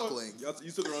 I don't- duckling.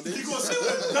 You took her on You dates? gonna say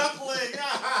with a duckling?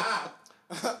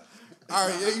 all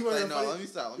right, yeah, you want to Like, no, let me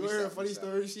stop. Let You me want to hear a stop. funny let me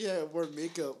story? She had more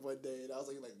makeup one day, and I was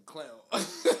like a clown.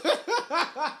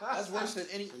 stop. That's worse than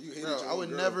any. you hated Bro, your I own would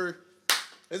girl. never.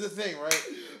 Here's the thing, right?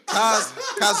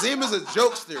 Kazim is a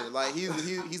jokester. Like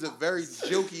he's a very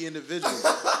jokey individual.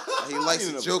 Like, he likes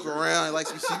to joke around. He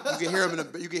likes you can hear him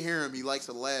you can hear him. He likes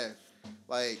to laugh.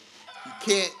 Like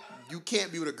you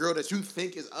can't be with a girl that you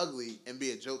think is ugly and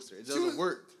be a jokester. It doesn't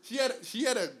work. She had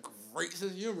a great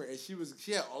sense of humor, and she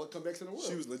had all the comebacks in the world.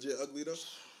 She was legit ugly though.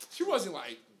 She wasn't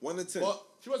like 1 to 10.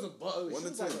 she wasn't butt ugly. One She to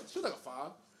was like 10. she was like a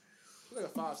 5. She was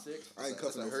like a 5, 6. I ain't That's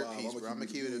cuffing a no hurt 5. piece, bro. I'm gonna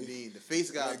keep it a bean. bean. The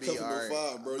face gotta be cuffing no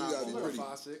alright. 5, bro. You gotta be Like a pretty.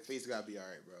 5, 6. Face gotta be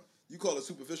alright, bro. You call it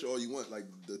superficial all you want, like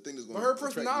the thing that's going. But her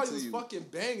personality was fucking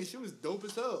banging. She was dope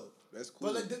as hell. That's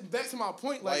cool. But like, back to my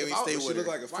point, Why like you if ain't I stay was- she with looked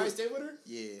her? like a why I fruit. stay with her?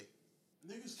 Yeah.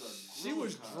 Niggas started She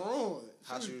was drawn.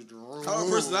 How she was drawn. Her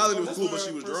personality was That's cool, what but she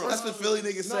her was personality- drunk. That's the Philly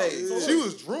nigga say. so She look,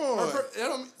 was drawn. That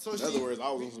don't- so In she, other words, I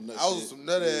was on some nut I was shit. some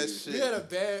nut ass Yeah. shit. she had a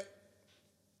bad.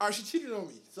 Alright, she cheated on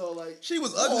me So like, She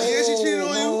was ugly and she cheated on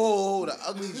you. Oh, the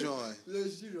ugly joint. yeah, she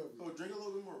cheated on me. Oh, drink a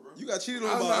little bit more, bro. You got cheated I'm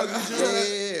on by not- ugly Yeah. joint.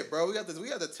 Yeah, bro. We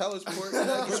got the Teller's report. Bro,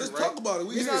 let's talk about it.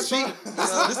 We We here. not Cheat.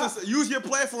 talk- This is use your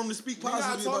platform to speak We not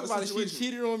positively talking about about the it. She situation.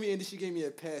 cheated on me and then she gave me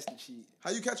a pass to cheat. How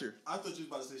you catch her? I thought you was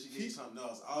about to say she gave you something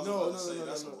else. I was No, about no, to say no, no,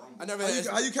 that's no. a rumble. I never How had.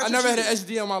 you- how you catch I a never had an cheater?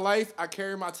 SD in my life. I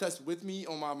carry my test with me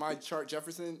on my chart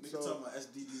Jefferson. Nigga So talking about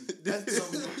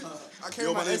SDD. I carry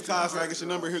Yo, my my name's SD. Cosrack. It's your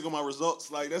number. Here go my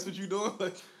results. Like that's what you doing.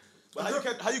 Like, but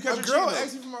how you catch A her girl cheating?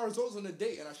 asked me for my results on a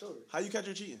date and I showed her. How you catch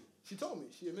her cheating? She told me.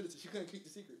 She admitted to. She couldn't keep the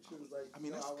secret. She was like, I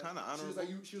mean, that's went- kinda She was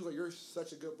honorable. like, she was like, you're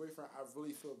such a good boyfriend. I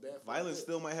really feel bad for Violence you.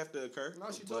 still might have to occur. No,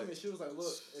 she told me. She was like,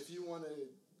 look, if you want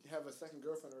to have a second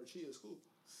girlfriend or a cheat, it's cool.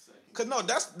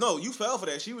 Cause you fell for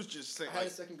that. She was just saying I had a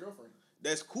like, second girlfriend.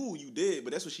 that's cool, you did,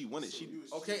 but that's what she wanted. She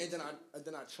Okay, and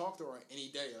then I chalked her on any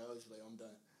day. I was like, I'm done.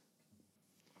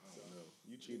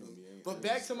 you cheated on me. Ain't But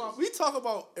back to we talk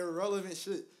about irrelevant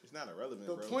shit. it's not irrelevant,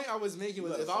 The bro. point I was making You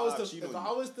was let if a I was five the cheat if on I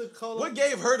you. was the color. What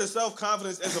gave her the self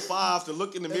confidence as a 5 to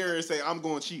look in the mirror and say, I'm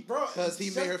going to cheat? Bro, Because he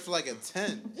made her feel like a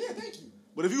 10. Yeah, thank you.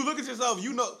 But if you look at yourself,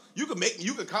 you know you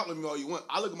can compliment me all you want.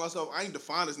 I look at myself, I ain't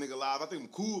define this nigga live. I think I'm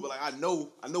cool, but like I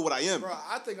know what I am. Bro,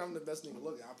 I think I'm the best nigga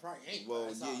looking. I probably ain't. Well,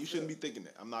 That's how yeah, I you feel. shouldn't be thinking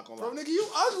that. I'm not gonna Bro, lie. nigga, you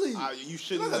ugly. You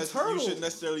shouldn't. like a turtle. You shouldn't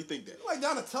necessarily think that. You like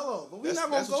Donatello, but we That's-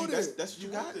 not gonna that's go what you- there. That's what you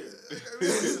got.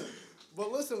 Listen,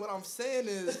 But listen, what I'm saying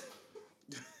is,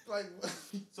 like,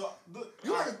 so look,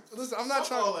 you alright, like, listen. I'm not fuck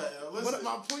trying. all that, yo. What Listen.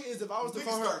 my point is, if I was to Niggas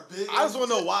call her, start big. I just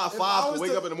want to know why if I 5 was to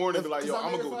wake to- up in the morning and be like, yo, because I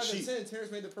I'm made gonna her go 5 and cheat. 10,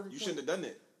 Terrence made the perfect You point. shouldn't have done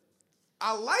that.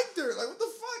 I liked her. Like, what the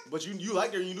fuck? But you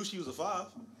liked her and you knew she was a 5.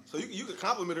 So you could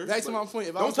compliment her. Back to but my point.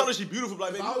 If I Don't was tell to- her she's beautiful.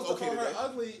 Like, If baby, I you was look to okay call her today.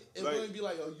 ugly, it Like- wouldn't be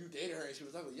like, oh, you dated her and she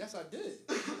was ugly. Yes, I did.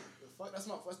 The fuck? That's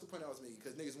the point I was making.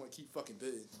 Because niggas want to keep fucking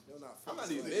bidding. They're not. I'm not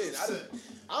fucking even bidding. in.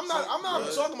 I'm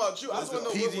not talking about you. I just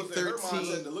want to know what was in her PG-13.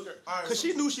 mindset to look at. Alright, Because so-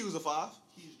 she knew she was a 5.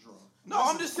 He's drunk. No,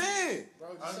 I'm just saying. Bro,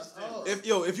 I just understand.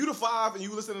 shut up. If you the 5 and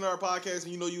you listening to our podcast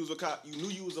and you know you was a cop, you knew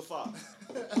you was a 5.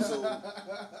 So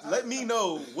let me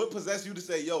know what possessed you to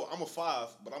say, yo, I'm a 5,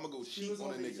 but I'm gonna go She cheat was on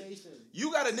on a nigga. vacation.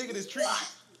 You got a nigga that's treating.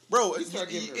 Bro, You start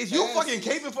giving her is you passes. fucking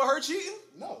caping for her cheating?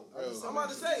 No. I'm about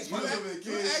to say. You You live asked-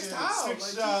 in you asked vacation, how, 6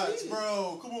 like, shots, you cheated.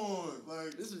 bro. Come on,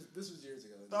 like This was years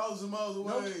ago. thousands of miles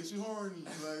away. Nope. She horny.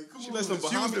 Like, come She on. let some She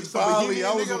was Bahamian, in some Bali. Bahamian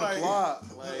I was nigga, on the like, block.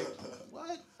 like,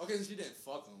 What? Okay, so she didn't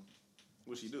fuck him.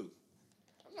 what she do?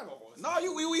 I'm not gonna.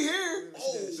 No, we here.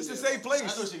 Oh, This is the shit. same place. I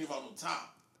know she ain't about no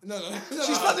top. No.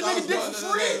 She sucked the nigga dick for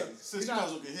free. Since you not- might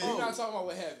as well get hit. We're not talking about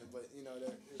what happened, but you know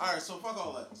that. All right, so fuck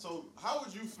all that. So how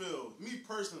would you feel? Me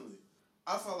personally,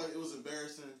 I felt like it was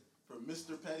embarrassing for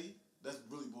Mr. Petty. That's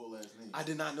really bull ass name. I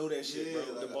did not know that shit,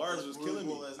 bro. like The bars that's was really killing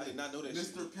me. bull-ass I did name. not know that shit.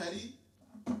 Mr. Petty,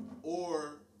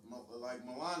 or like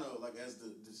Milano, like as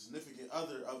the significant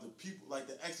other of the people, like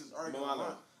the exes arguing.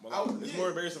 Milano. I would- It's yeah. more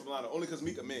embarrassing for Milano, only because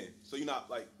Meek a man. So you're not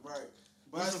like. Right.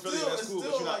 But He's it's from Philly, still, that's it's cool, but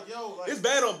still you're not- like, yo, like, It's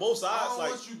bad on both I sides. don't Like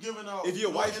want you giving out if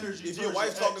your wife, energy if your towards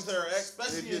wife's your talking to her ex,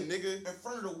 especially if your in, nigga. in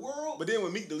front of the world. But then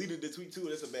when Meek deleted the tweet too,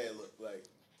 that's a bad look. Like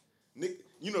Nick,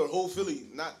 you know the whole Philly,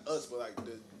 not us, but like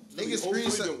the Niggas whole Philly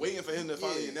screenshot- been waiting for him to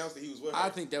finally Yeah. announce that he was with her. I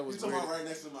think that you was talking weird. about right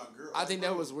next to my girl. I think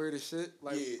that was weird as shit.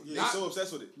 Like, yeah, they not- so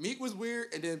obsessed with it. Meek was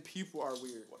weird, and then people are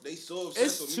weird. They so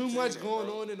obsessed with It's Meek too saying much that, going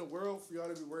bro. on in the world for y'all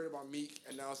to be worried about Meek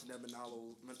announcing that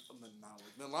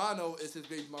Milano is his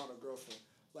baby mama girlfriend.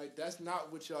 Like, that's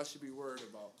not what y'all should be worried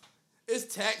about.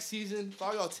 It's tax season.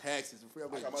 File y'all taxes before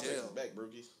y'all I go got my to taxes jail. back,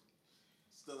 brookies.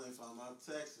 Still ain't found my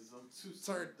taxes. I'm too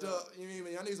Turned turned up. You mean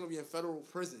y'all niggas gonna be in federal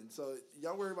prison? So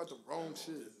y'all worry about the wrong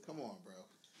shit. Come on, bro.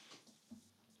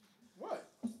 What?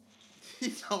 He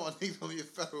talking about niggas gonna be in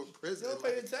federal You prison. don't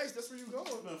pay the tax. That's where you going.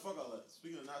 Man, fuck all that.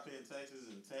 Speaking of not paying taxes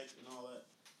and tax and all that,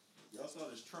 y'all saw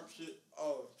this Trump shit.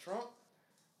 Oh, Trump.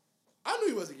 I knew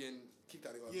he wasn't getting kicked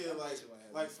out of office. Yeah, I like, knew what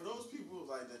happened. like for those people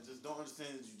like that just don't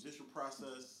understand the judicial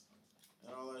process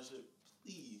and all that shit.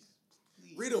 Please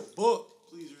read a book.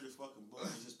 Please read a fucking book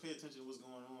and just pay attention to what's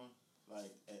going on. Like,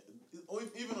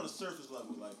 even on the surface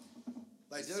level, like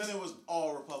Like the just, Senate was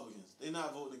all Republicans. They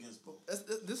not voting against both.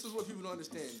 this is what people don't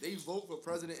understand. They vote for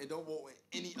president and don't vote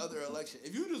in any other election.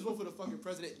 If you just vote for the fucking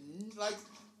president, like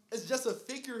it's just a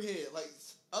figurehead. Like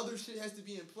other shit has to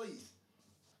be in place.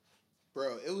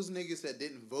 Bro, it was niggas that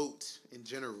didn't vote in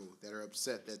general that are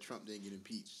upset that Trump didn't get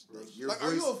impeached. Like your Like,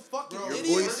 voice, are you a fucking Bro, your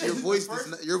idiot? voice, your voice, First-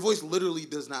 does not, your voice literally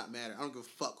does not matter. I don't give a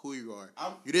fuck who you are.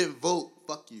 I'm- You didn't vote.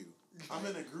 Fuck you. I'm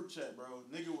in a group chat, bro.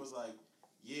 Nigga was like,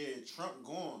 "Yeah, Trump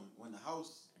gone when the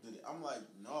House did it." I'm like,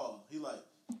 "No." He like,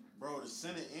 "Bro, the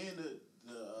Senate and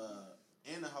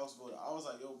the House voted." I was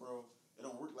like, "Yo, bro, it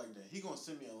don't work like that." He gonna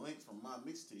send me a link from my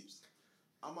mixtapes.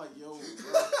 I'm like, "Yo,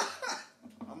 bro."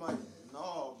 I'm like,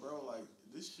 "No, bro. Like,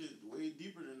 this shit way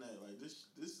deeper than that. Like this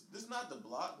not the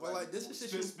block. Well, like, this is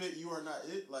shit spit. You are not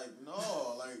it. Like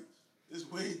no, like it's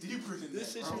way deeper than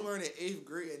this that. shit Bro. you learn in 8th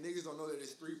grade, and niggas don't know that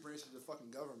there's 3 branches of fucking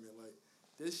government. Like,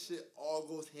 this shit all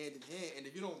goes hand in hand. And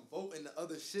if you don't vote in the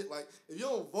other shit, like, if you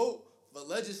don't vote for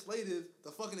legislative,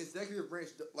 the fucking executive branch,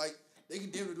 like, they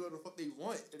can damn near do whatever the fuck they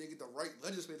want, and they get the right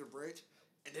legislative branch,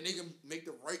 and then they can make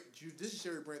the right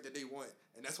judiciary branch that they want.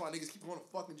 And that's why niggas keep going to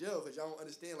fucking jail, because y'all don't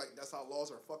understand, like, that's how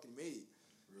laws are fucking made.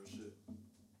 Real shit.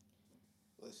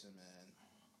 Listen, man.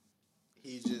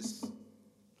 He just,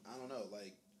 I don't know,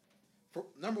 like,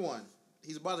 number one,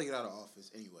 he's about to get out of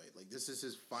office anyway. Like, this is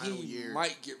his final year. He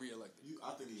might get reelected.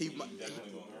 I think He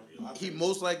definitely won't. He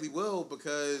most likely will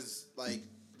because, like,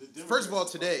 The first of all,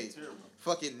 Democrats are today, fucking terrible.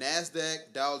 fucking NASDAQ,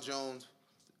 Dow Jones,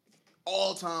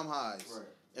 all-time highs. Right.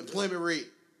 Employment rate,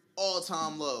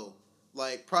 all-time low.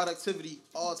 Like, productivity,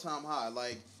 all-time high.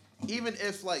 Like, even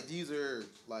if, like, these are,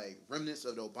 like, remnants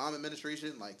of the Obama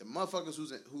administration, like, the motherfuckers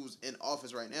who's in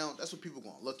office right now, that's what people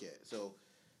gonna look at. So,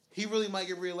 he really might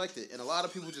get reelected. And a lot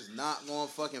of people just not gonna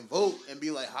fucking vote and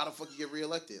be like, how the fuck you get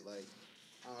reelected? Like,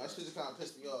 that shit just kind of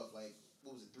pissed me off. Like,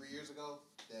 what was it, 3 years ago?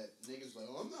 That niggas like,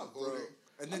 oh, I'm not voting. Bro.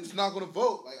 And then he's not gonna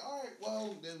vote. Like, all right,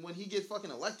 well, then when he get fucking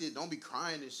elected, don't be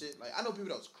crying and shit. Like, I know people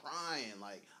that was crying.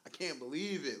 Like, I can't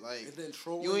believe it. Like, And then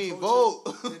trolling you ain't culture,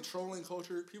 vote. and then trolling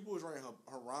culture, people was writing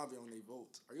Harambe on their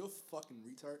votes. Are you a fucking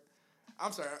retard?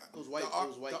 I'm sorry. It was white- The R, it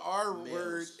was white the R males.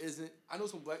 word isn't. I know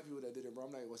some black people that did it, bro.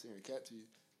 I'm not even gonna sit here and cap to you.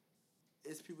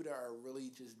 It's people that are really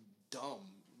just dumb.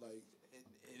 Like,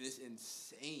 it is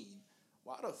insane.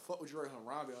 Why the fuck would you write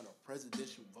Harambe on a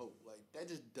presidential vote? Like, that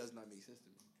just does not make sense to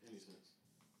me. Any sense.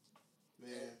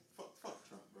 Man, fuck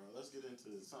Trump, bro. Let's get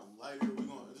into something lighter.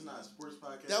 It's not a sports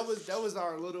podcast. That was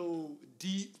our little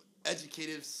deep,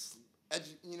 educative,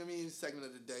 you know what I mean, segment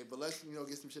of the day. But let's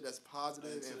get some shit that's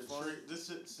positive And to and the fun.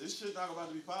 This shit not about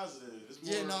to be positive. It's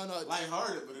more Yeah, no.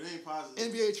 lighthearted, but it ain't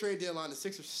positive. NBA trade deadline, the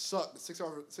Sixers suck. The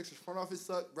Sixers front office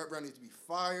suck. Brett Brown needs to be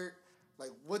fired.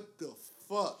 Like, what the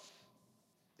fuck?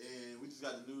 And we just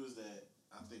got the news that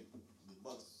I think the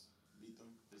Bucks beat them.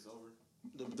 It's over.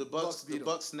 the Bucks beat 'em.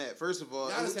 Bucks snap. First of all,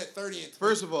 Giannis had 30 and 20.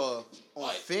 first of all, on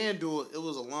Like- FanDuel, it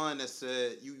was a line that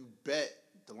said you bet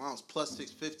the line was plus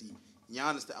 650.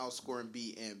 Giannis to outscore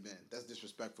Embiid and Ben. That's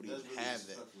disrespectful to That's even really have that.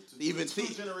 disrespectful. To even Two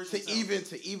generations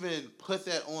to even put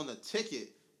that on the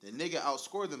ticket, the nigga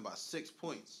outscored them by 6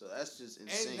 points. So that's just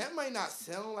insane. And that might not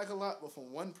sound like a lot, but for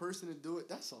one person to do it,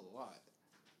 that's a lot.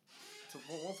 For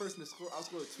one person to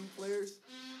outscore 2 players,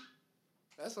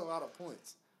 that's a lot of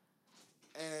points.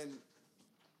 And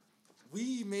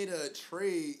we made a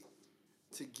trade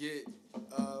to get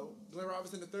Glenn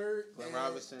Robinson III Glenn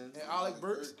Robinson, and Alec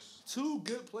Burks. 2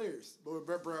 good players. But with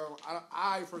Brett Brown,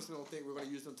 I personally don't think we're going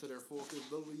to use them to their full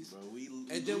capabilities. Bro, we And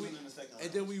then losing in the second round.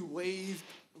 And then we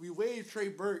waived Trey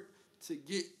Burke to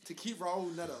keep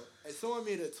Raul Neto. And someone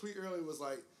made a tweet earlier was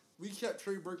like, we kept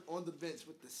Trey Burke on the bench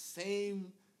with the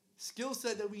same skill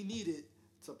set that we needed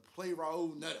to play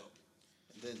Raul Neto.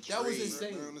 And then That was trade-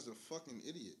 insane. Brown is a fucking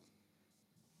idiot.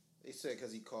 They said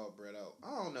because he called Brett out.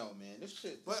 I don't know, man. This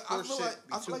shit, But sports I feel shit like-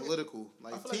 be I too feel like- political. I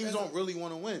Like feel like teams as don't a- really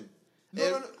want to win.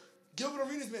 No. Gilbert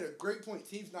Arenas made a great point.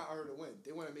 Teams not out here to win.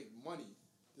 They want to make money.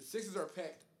 The Sixers are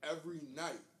packed every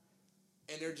night,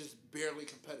 and they're just barely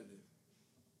competitive.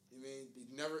 You mean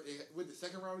with the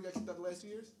second round we got kicked out the last 2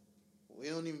 years? We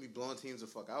don't even be blowing teams the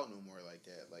fuck out no more like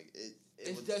that. Like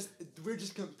We're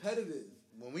just competitive.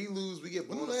 when we lose, we get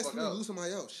When blown the the last fuck time we out. lose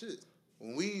somebody out? Shit.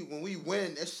 When we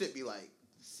win, that shit be like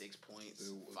 6 points,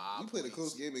 5 We played a points.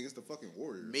 close game against the fucking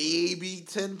Warriors. Maybe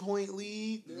 10-point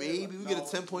lead. Yeah, Maybe we get a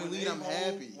 10-point when lead. they I'm home-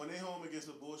 happy. When they home against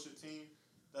a bullshit team,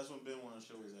 that's when Ben want to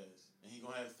show his ass, and he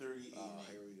gonna have 38. Oh,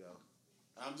 here we go.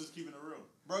 I'm just keeping it real,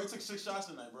 bro. He took 6 shots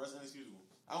tonight, bro. That's inexcusable.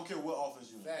 I don't care what offense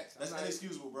you in. Facts. That's I'm not-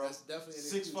 inexcusable, bro. That's definitely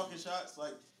 6 inexcusable. fucking shots.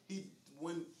 Like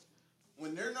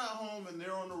when they're not home and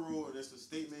they're on the road, it's a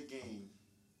statement game.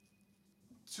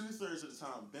 2/3 of the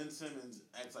time, Ben Simmons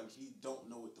acts like he don't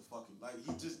know what the fucking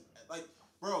he just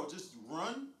bro, just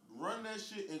run that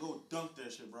shit and go dunk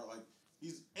that shit, bro. Like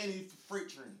he's any freight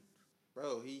train.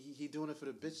 Bro, he doing it for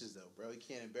the bitches though, bro. He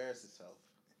can't embarrass himself.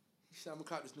 He said, I'm going to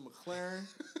cop this new McLaren.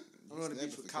 I'm going to Snapped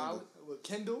beach with for Colin, with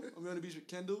Kendall. I'm going to beach with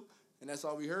Kendall. And that's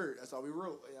all we heard. That's all we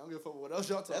wrote. Hey, I don't give a fuck what else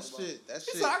y'all talking about. That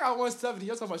He shit. said, I got 170.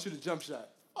 Y'all talking about shoot a jump shot.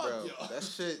 Fuck Bro, y'all. that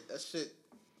shit.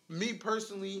 Me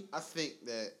personally, I think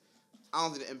that I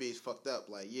don't think the NBA is fucked up.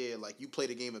 Like, yeah, like you play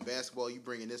the game of basketball, you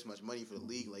bring in this much money for the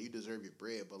league, like you deserve your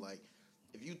bread. But like,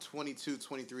 if you 22,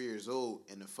 23 years old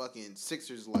and the fucking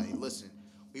Sixers like, listen,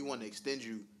 we want to extend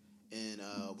you and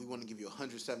we want to give you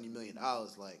 $170 million.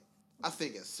 Like, I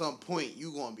think at some point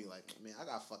you gonna be like, man, I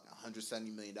got fucking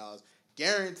 $170 million.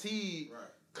 guaranteed Right.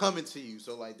 coming to you.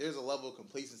 So like, there's a level of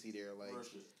complacency there. Like, Real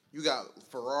shit. you got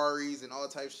Ferraris and all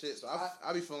type of shit. So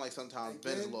I be feeling like sometimes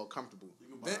Ben is a Again, little comfortable. You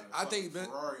can Ben- buy a I think fucking Ben-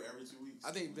 Ferrari every 2 weeks.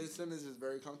 I think Ben Simmons is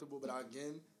very comfortable, but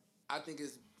again, I think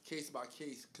it's case by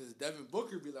case because Devin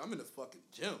Booker be like, I'm in the fucking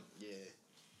gym. Yeah.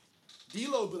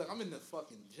 D'Lo be like, I'm in the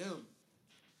fucking gym.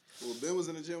 Well, Ben was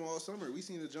in the gym all summer. We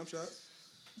seen the jump shots.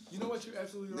 You know what? You're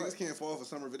absolutely right. Niggas can't fall for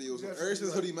summer videos. You're Ever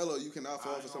since absolutely Hoodie Mello, you cannot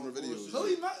fall I for know, summer videos.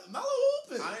 bullshit. Hoodie Mello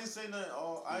open. I ain't say nothing.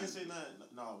 I ain't say nothing.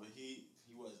 No, but he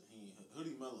wasn't. He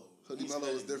Hoodie Mello. Hoodie He Mello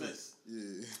said was he different. missed.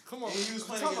 Yeah. Come on. And he was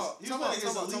playing Time against- out, he was time playing out,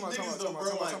 against time out, elite time out, niggas, time though, out,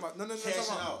 bro, time out, like, time out. No,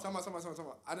 cashing out. time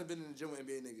out. I done been in the gym with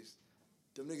NBA niggas.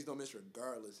 Them niggas don't miss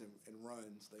regardless and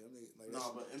runs. Like, them niggas, like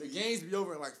No, but the NBA games be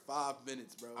over in like 5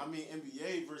 minutes, bro. I mean,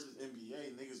 NBA versus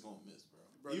NBA, niggas gonna miss, bro.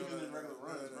 Bro, Even no, in regular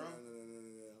runs, bro.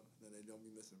 No, they don't be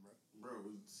missing, bro. Bro,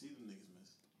 we see them niggas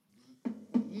miss.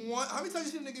 How many times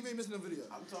you seen a nigga be missing a video?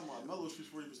 I'm talking about Melo shoots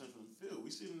 40% from the field.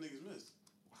 We see them niggas miss.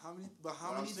 How many What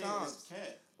I'm saying times? is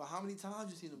cat. But how many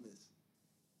times you seen him miss?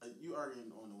 You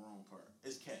arguing on the wrong part.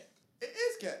 It's cat. It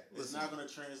is cat. It's not gonna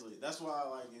translate. That's why,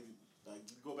 like, if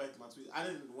you go back to my tweet, I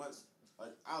didn't once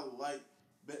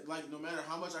like no matter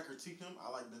how much I critique him,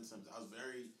 I like Ben Simmons. I was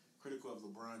very critical of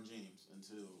LeBron James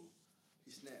until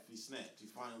He snapped. he snapped. He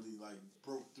finally like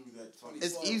broke through that. Fucking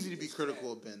It's Well, easy to be it's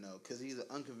critical of Ben though, because he's an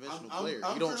unconventional I'm player.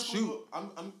 He don't critical shoot.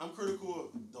 I'm critical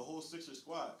of the whole Sixers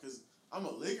squad because I'm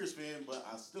a Lakers fan, but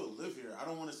I still live here. I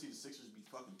don't want to see the Sixers be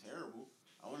fucking terrible.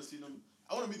 I want to see them.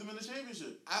 I want to meet them in the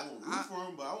championship. I won't root for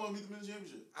them, but I want to meet them in the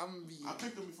championship. I'm be. I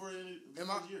picked them before the Am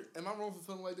I year. wrong for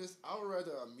feeling like this? I would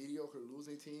rather a mediocre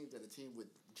losing team than a team with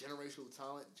generational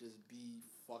talent just be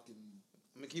fucking.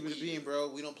 I'm gonna keep it a beam, bro.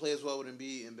 We don't play as well with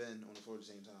Embiid and Ben on the floor at the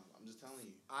same time. I'm just telling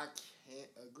you. I can't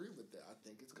agree with that. I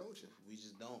think it's coaching. We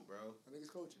just don't, bro. I think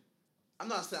it's coaching. I'm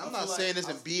not saying I I'm not feel saying like-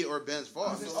 it's Embiid or Ben's fault.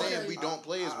 I'm just saying we don't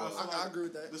play as well. I agree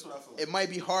with that. This is what I feel like. It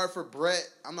might be hard for Brett.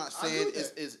 I'm not I agree saying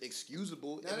with it's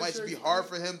excusable. Not It might just be necessarily. hard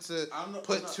for him to I'm not-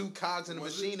 put I'm not- two cogs in the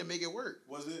was machine it- to make it work.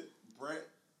 Was it Brett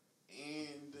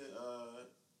and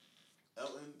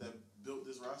Elton that built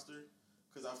this roster?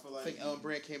 Because I feel I like think Ellen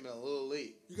Brand came in a little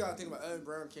late. You gotta think about Ellen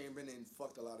Brown came in and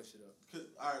fucked a lot of shit up.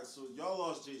 All right, so y'all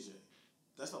lost JJ.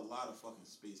 That's a lot of fucking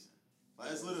spacing. Like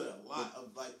that's literally a lot of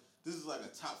like. This is like a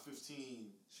top 15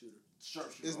 Shooter.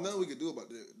 sharpshooter. There's nothing we could do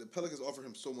about it. The Pelicans offer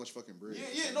him so much fucking bread.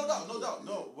 Yeah, no doubt.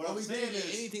 No, what I'm we saying didn't get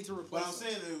is anything to But replace. I'm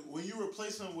saying that when you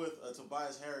replace him with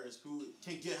Tobias Harris, who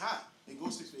can get hot and go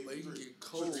 6 for 8 But he for can 3 get for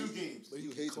cold. 2 games, But he You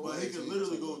can hate get cold. but he Tobias. can Yeah,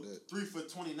 literally talk go about that. 3 for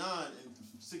 29 and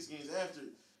 6 games after.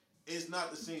 It's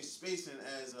not the same spacing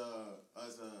as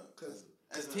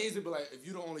Because teams would be like, if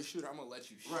you the only shooter, I'm gonna let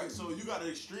you shoot. right. So you got an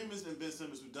extremist in Ben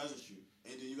Simmons who doesn't shoot,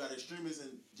 and then you got an extremist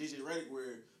in JJ Redick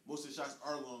where most of the shots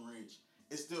are long range.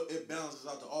 It balances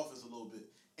out the offense a little bit,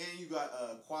 and you got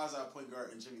a quasi point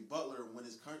guard in Jimmy Butler when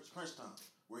it's crunch time,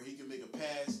 where he can make a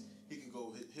pass, he can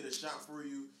go hit a shot for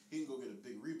you, he can go get a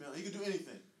big rebound, he can do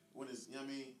anything when it's you know what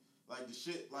I mean. Like the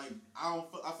shit, like I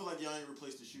feel like y'all ain't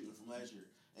replaced the shooting from last year,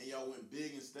 and y'all went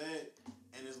big instead,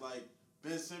 and it's like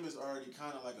Ben Simmons already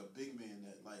kind of like a big man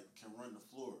that like can run the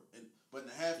floor, but in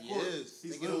the half court he's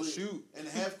Think he don't literally shoot. in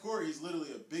the half court he's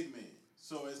literally a big man.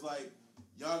 So it's like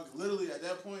y'all literally at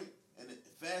that point in the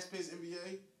fast paced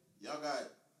NBA, y'all got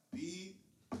B,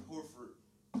 Horford,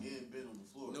 and Ben on the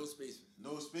floor. No spacing.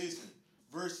 No spacing.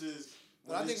 Versus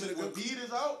But I think when with a good- Embiid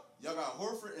is out, y'all got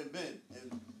Horford and Ben,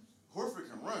 and Horford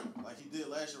can run like he did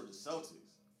last year with the Celtics,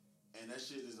 and that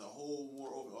shit is a whole more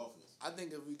open offense. I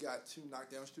think if we got 2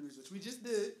 knockdown shooters, which we just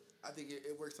did, I think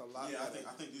it works a lot Yeah, better.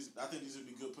 I think these would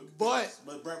be good picks.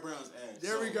 But- Brett Brown's ass.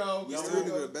 There we go. We y'all still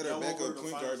won't- need a better y'all won't go backup to the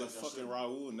point finals guard than like y'all fucking should.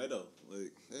 Raul Neto.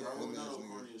 Like, that Raul dumbass Neto nigga.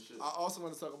 corny as shit. I also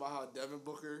want to talk about how Devin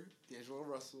Booker, D'Angelo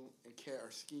Russell, and Cat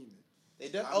are scheming.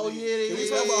 They I oh mean, yeah, Can we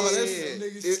talk about how that's Them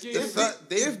niggas if scheming.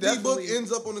 if D-Book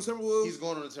ends up on the Timberwolves, He's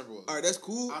going on the Timberwolves. all right, that's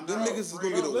cool. I'm Them not niggas is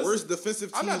afraid. gonna be the Bro, worst listen,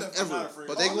 defensive I'm team not ever. not afraid.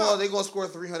 But Oh, they gonna score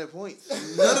 300 points. None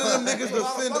of them niggas That's a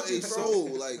lot of defend a buckets, bro. soul.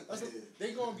 Like,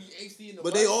 They gonna be AC in the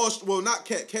but they West. all well not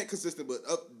Cat consistent, but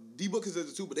D-Book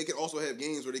consistent too. But they can also have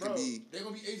games where they can Bro, be. they're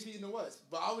gonna be AC in the West.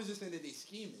 But I was just saying that they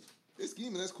scheming. They're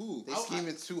scheming. That's cool. They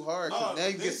scheming too hard. Oh, Cause now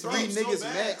you they get suck 3 so niggas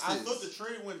bad. maxes. I thought the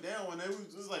trade went down when it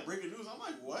was like breaking news. I'm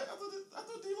like, what? I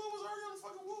thought D-Lo was already on the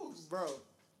fucking Wolves. Bro,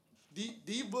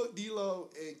 D-Book, D-Lo,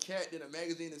 and Cat did a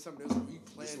magazine and something. It was like we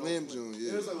playing Slam on June, playing.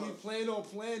 yeah. It was like we playing on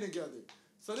playing together.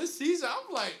 So this season,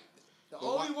 I'm like, The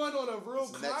only one on a real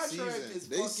It's next contract season. is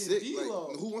They fucking sick. D-Lo.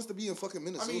 Like, who wants to be in fucking I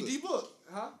Minnesota? mean, D-Book,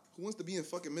 huh? Who wants to be in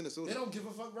fucking Minnesota? They don't give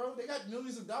a fuck, bro. They got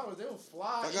millions of dollars. They'll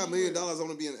fly. If I got $1 million, I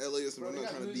want to be in LA or something. Bro, I'm they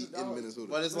not got trying to be millions of in dollars. Minnesota.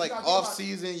 But it's But like you gotta think off about-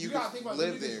 season. You gotta think can about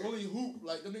live them niggas there. really hoop.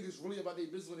 Like, them niggas really about their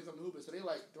business when they come to hooping. So they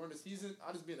like, during the season,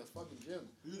 I just be in a fucking gym.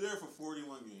 You there for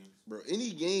 41 games. Bro,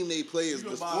 any game they play is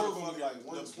You the can buy four the of them fucking like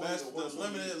the 120 best, or the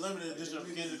 120. limited edition of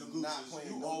Like, Canada niggas not Gooses. playing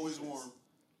You no always defense. warm.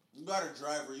 You got a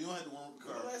driver. You don't have to warm the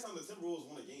When the car. last time the Timberwolves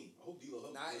won a game? I hope D-Lo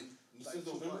helped. Not them. in, Since like,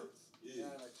 2 November? months. Yeah.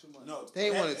 Yeah, like 2 months. No, They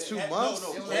ain't won in 2 months?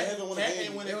 No, They Cat haven't won a Cat game.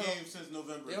 ain't won They a on- game since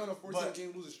November. They on a 14 But-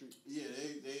 game losing streak. Yeah,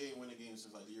 they ain't win a game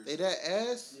since like the year. They that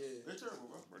ass? Yeah. They're terrible,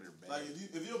 bro. Bro, they're bad. Like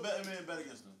if you're a betting man, bet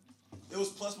against them. It was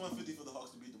plus 150 for the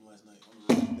Hawks to beat them last night on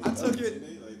the road. I took it.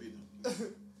 They beat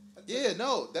them. Yeah,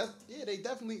 no, they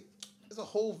definitely. There's a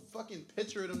whole fucking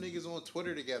picture of them niggas on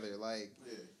Twitter together. Like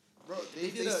Yeah. Bro, they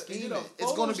did a scheme photo it.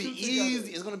 It's gonna be shoot easy. together.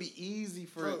 It's gonna be easy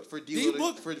for Bro, for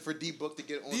D-Book- for D-Book to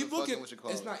get on the D-Book, fucking what you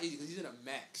call it's it. not easy because he's in a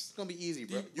max. It's gonna be easy,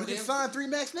 bro. D- You but can they have- sign 3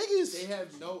 max niggas. They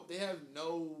have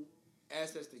no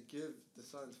assets to give the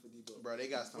Suns for D-Book. Bro, they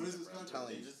got What is something. this bro. I'm contract?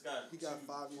 telling They you. just got He got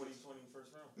 5 years. 2020 first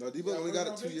round. No, D-Book Yeah, only first got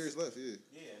round 2 picks? years left, yeah.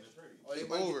 Yeah, in the trade. Oh, they It's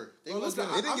might get- over. They Bro, was listen,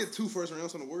 gonna- They didn't get 2 first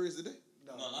rounds from the Warriors, did they?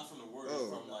 No, not from the Warriors. Oh.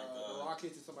 From like the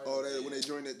Rockets and somebody. Oh, else. they, when they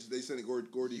joined it, they sent it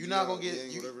Gordy. You're not gonna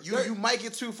Yang, get whatever. you might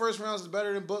get 2 first rounds is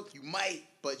better than Book. You might,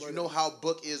 but you But know how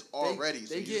Book is already,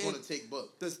 so they you're getting- gonna take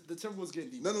Book. The Timberwolves getting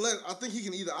deep. Nonetheless, I think he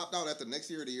can either opt out after next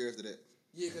year or the year after that.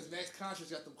 Yeah, because Max Contract's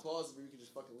got them clauses where you can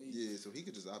just fucking leave. Yeah, so he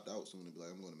could just opt out soon and be like,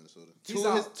 I'm going to Minnesota. He's Two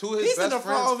of his- out. two of his He's in best the front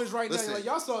friends- office right listen. now. Like,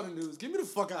 y'all saw the news. Get me the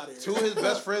fuck out of here. 2 of his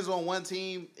best friends on one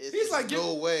team. He's like,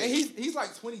 no way. And he's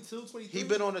like 22, 23. He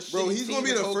been on a Bro, shitty he's team going to be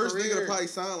his the whole first nigga career. to probably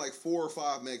sign like 4 or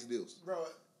 5 max deals. Bro,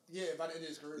 yeah, by the end of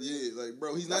his career. Yeah, like,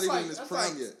 bro, he's not That's even like- in his that's prime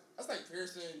like- yet. That's like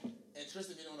Pearson and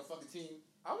Tristan being on a fucking team.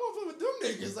 I want to play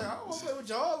with them niggas. Like, I don't want to play with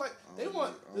y'all. Like, they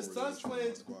want the Suns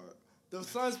playing. The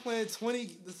Suns playing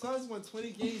 20. The Suns won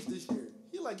 20 games this year.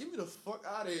 He like, get me the fuck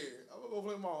out of here. I'm gonna go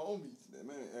play with my homies. That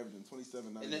man averaging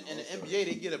 27, In the NBA,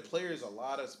 they get the players a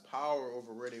lot of power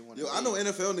over where they want to Yo, be. I know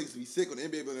NFL niggas be sick on the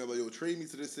NBA, but they're like, yo, trade me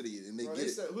to this city, and they Bro, get they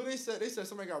it. said who they said? They said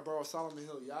somebody got to borrow Solomon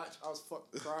Hill yacht. I was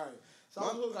fucking crying.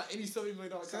 Solomon Hill got $87 million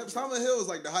contract. Solomon Hill is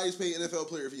like the highest paid NFL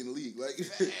player if he in the league. Like,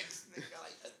 Facts. They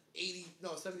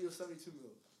got like 70 or 72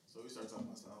 mil. So we start talking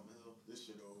about Solomon Hill. This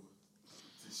shit over.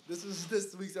 This is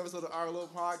this week's episode of Our Little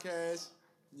Podcast.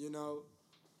 You know,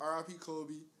 R.I.P.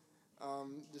 Kobe.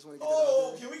 Just want to get Oh, that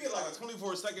out there. can we get like a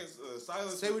 24 seconds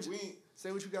silence? Say what you- we ain't, Say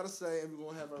what you gotta say, and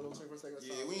we're gonna have our little 24 seconds.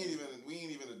 yeah, we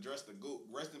ain't even addressed the GOAT.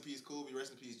 Rest in peace, Kobe.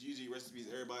 Rest in peace, Gigi. Rest in peace,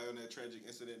 everybody on that tragic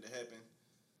incident that happened.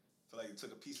 Feel like it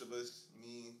took a piece of us.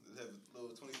 Let's have a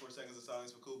little 24 seconds of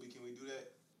silence for Kobe. Can we do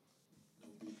that?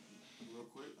 Real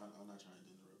quick, I'm not trying to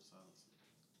interrupt the silence.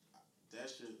 That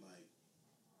shit, like,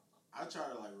 I try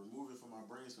to like remove it from my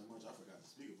brain so much I forgot to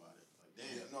speak about it. Like, damn.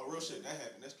 Yeah, no, real shit. That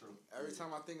happened. That's true. Every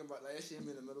time I think about like, that shit hit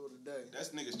me in the middle of the day.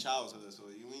 That's niggas' childhood,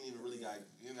 so you ain't even really got.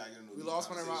 You ain't got to get into. We deep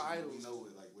lost one of our conversation, but idols. We know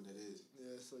what, like what that is.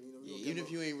 Yeah, so you know. We Yeah, gonna even give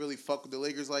if you ain't really fuck with the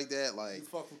Lakers like that, like you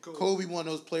fuck with Kobe. Kobe, one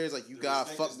of those players like you The gotta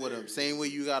respect fuck is with there. him. Same way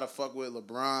you gotta fuck with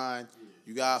LeBron.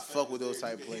 You gotta fuck with those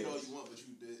type You players. can hate all you want, but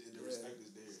the respect is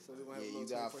there. So we gonna have Yeah, a you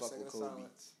little gotta 24 fuck second with Kobe.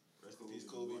 silence. Rest in peace,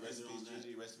 Kobe. Rest in peace,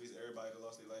 Gigi. Rest in peace, everybody that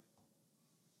lost their life.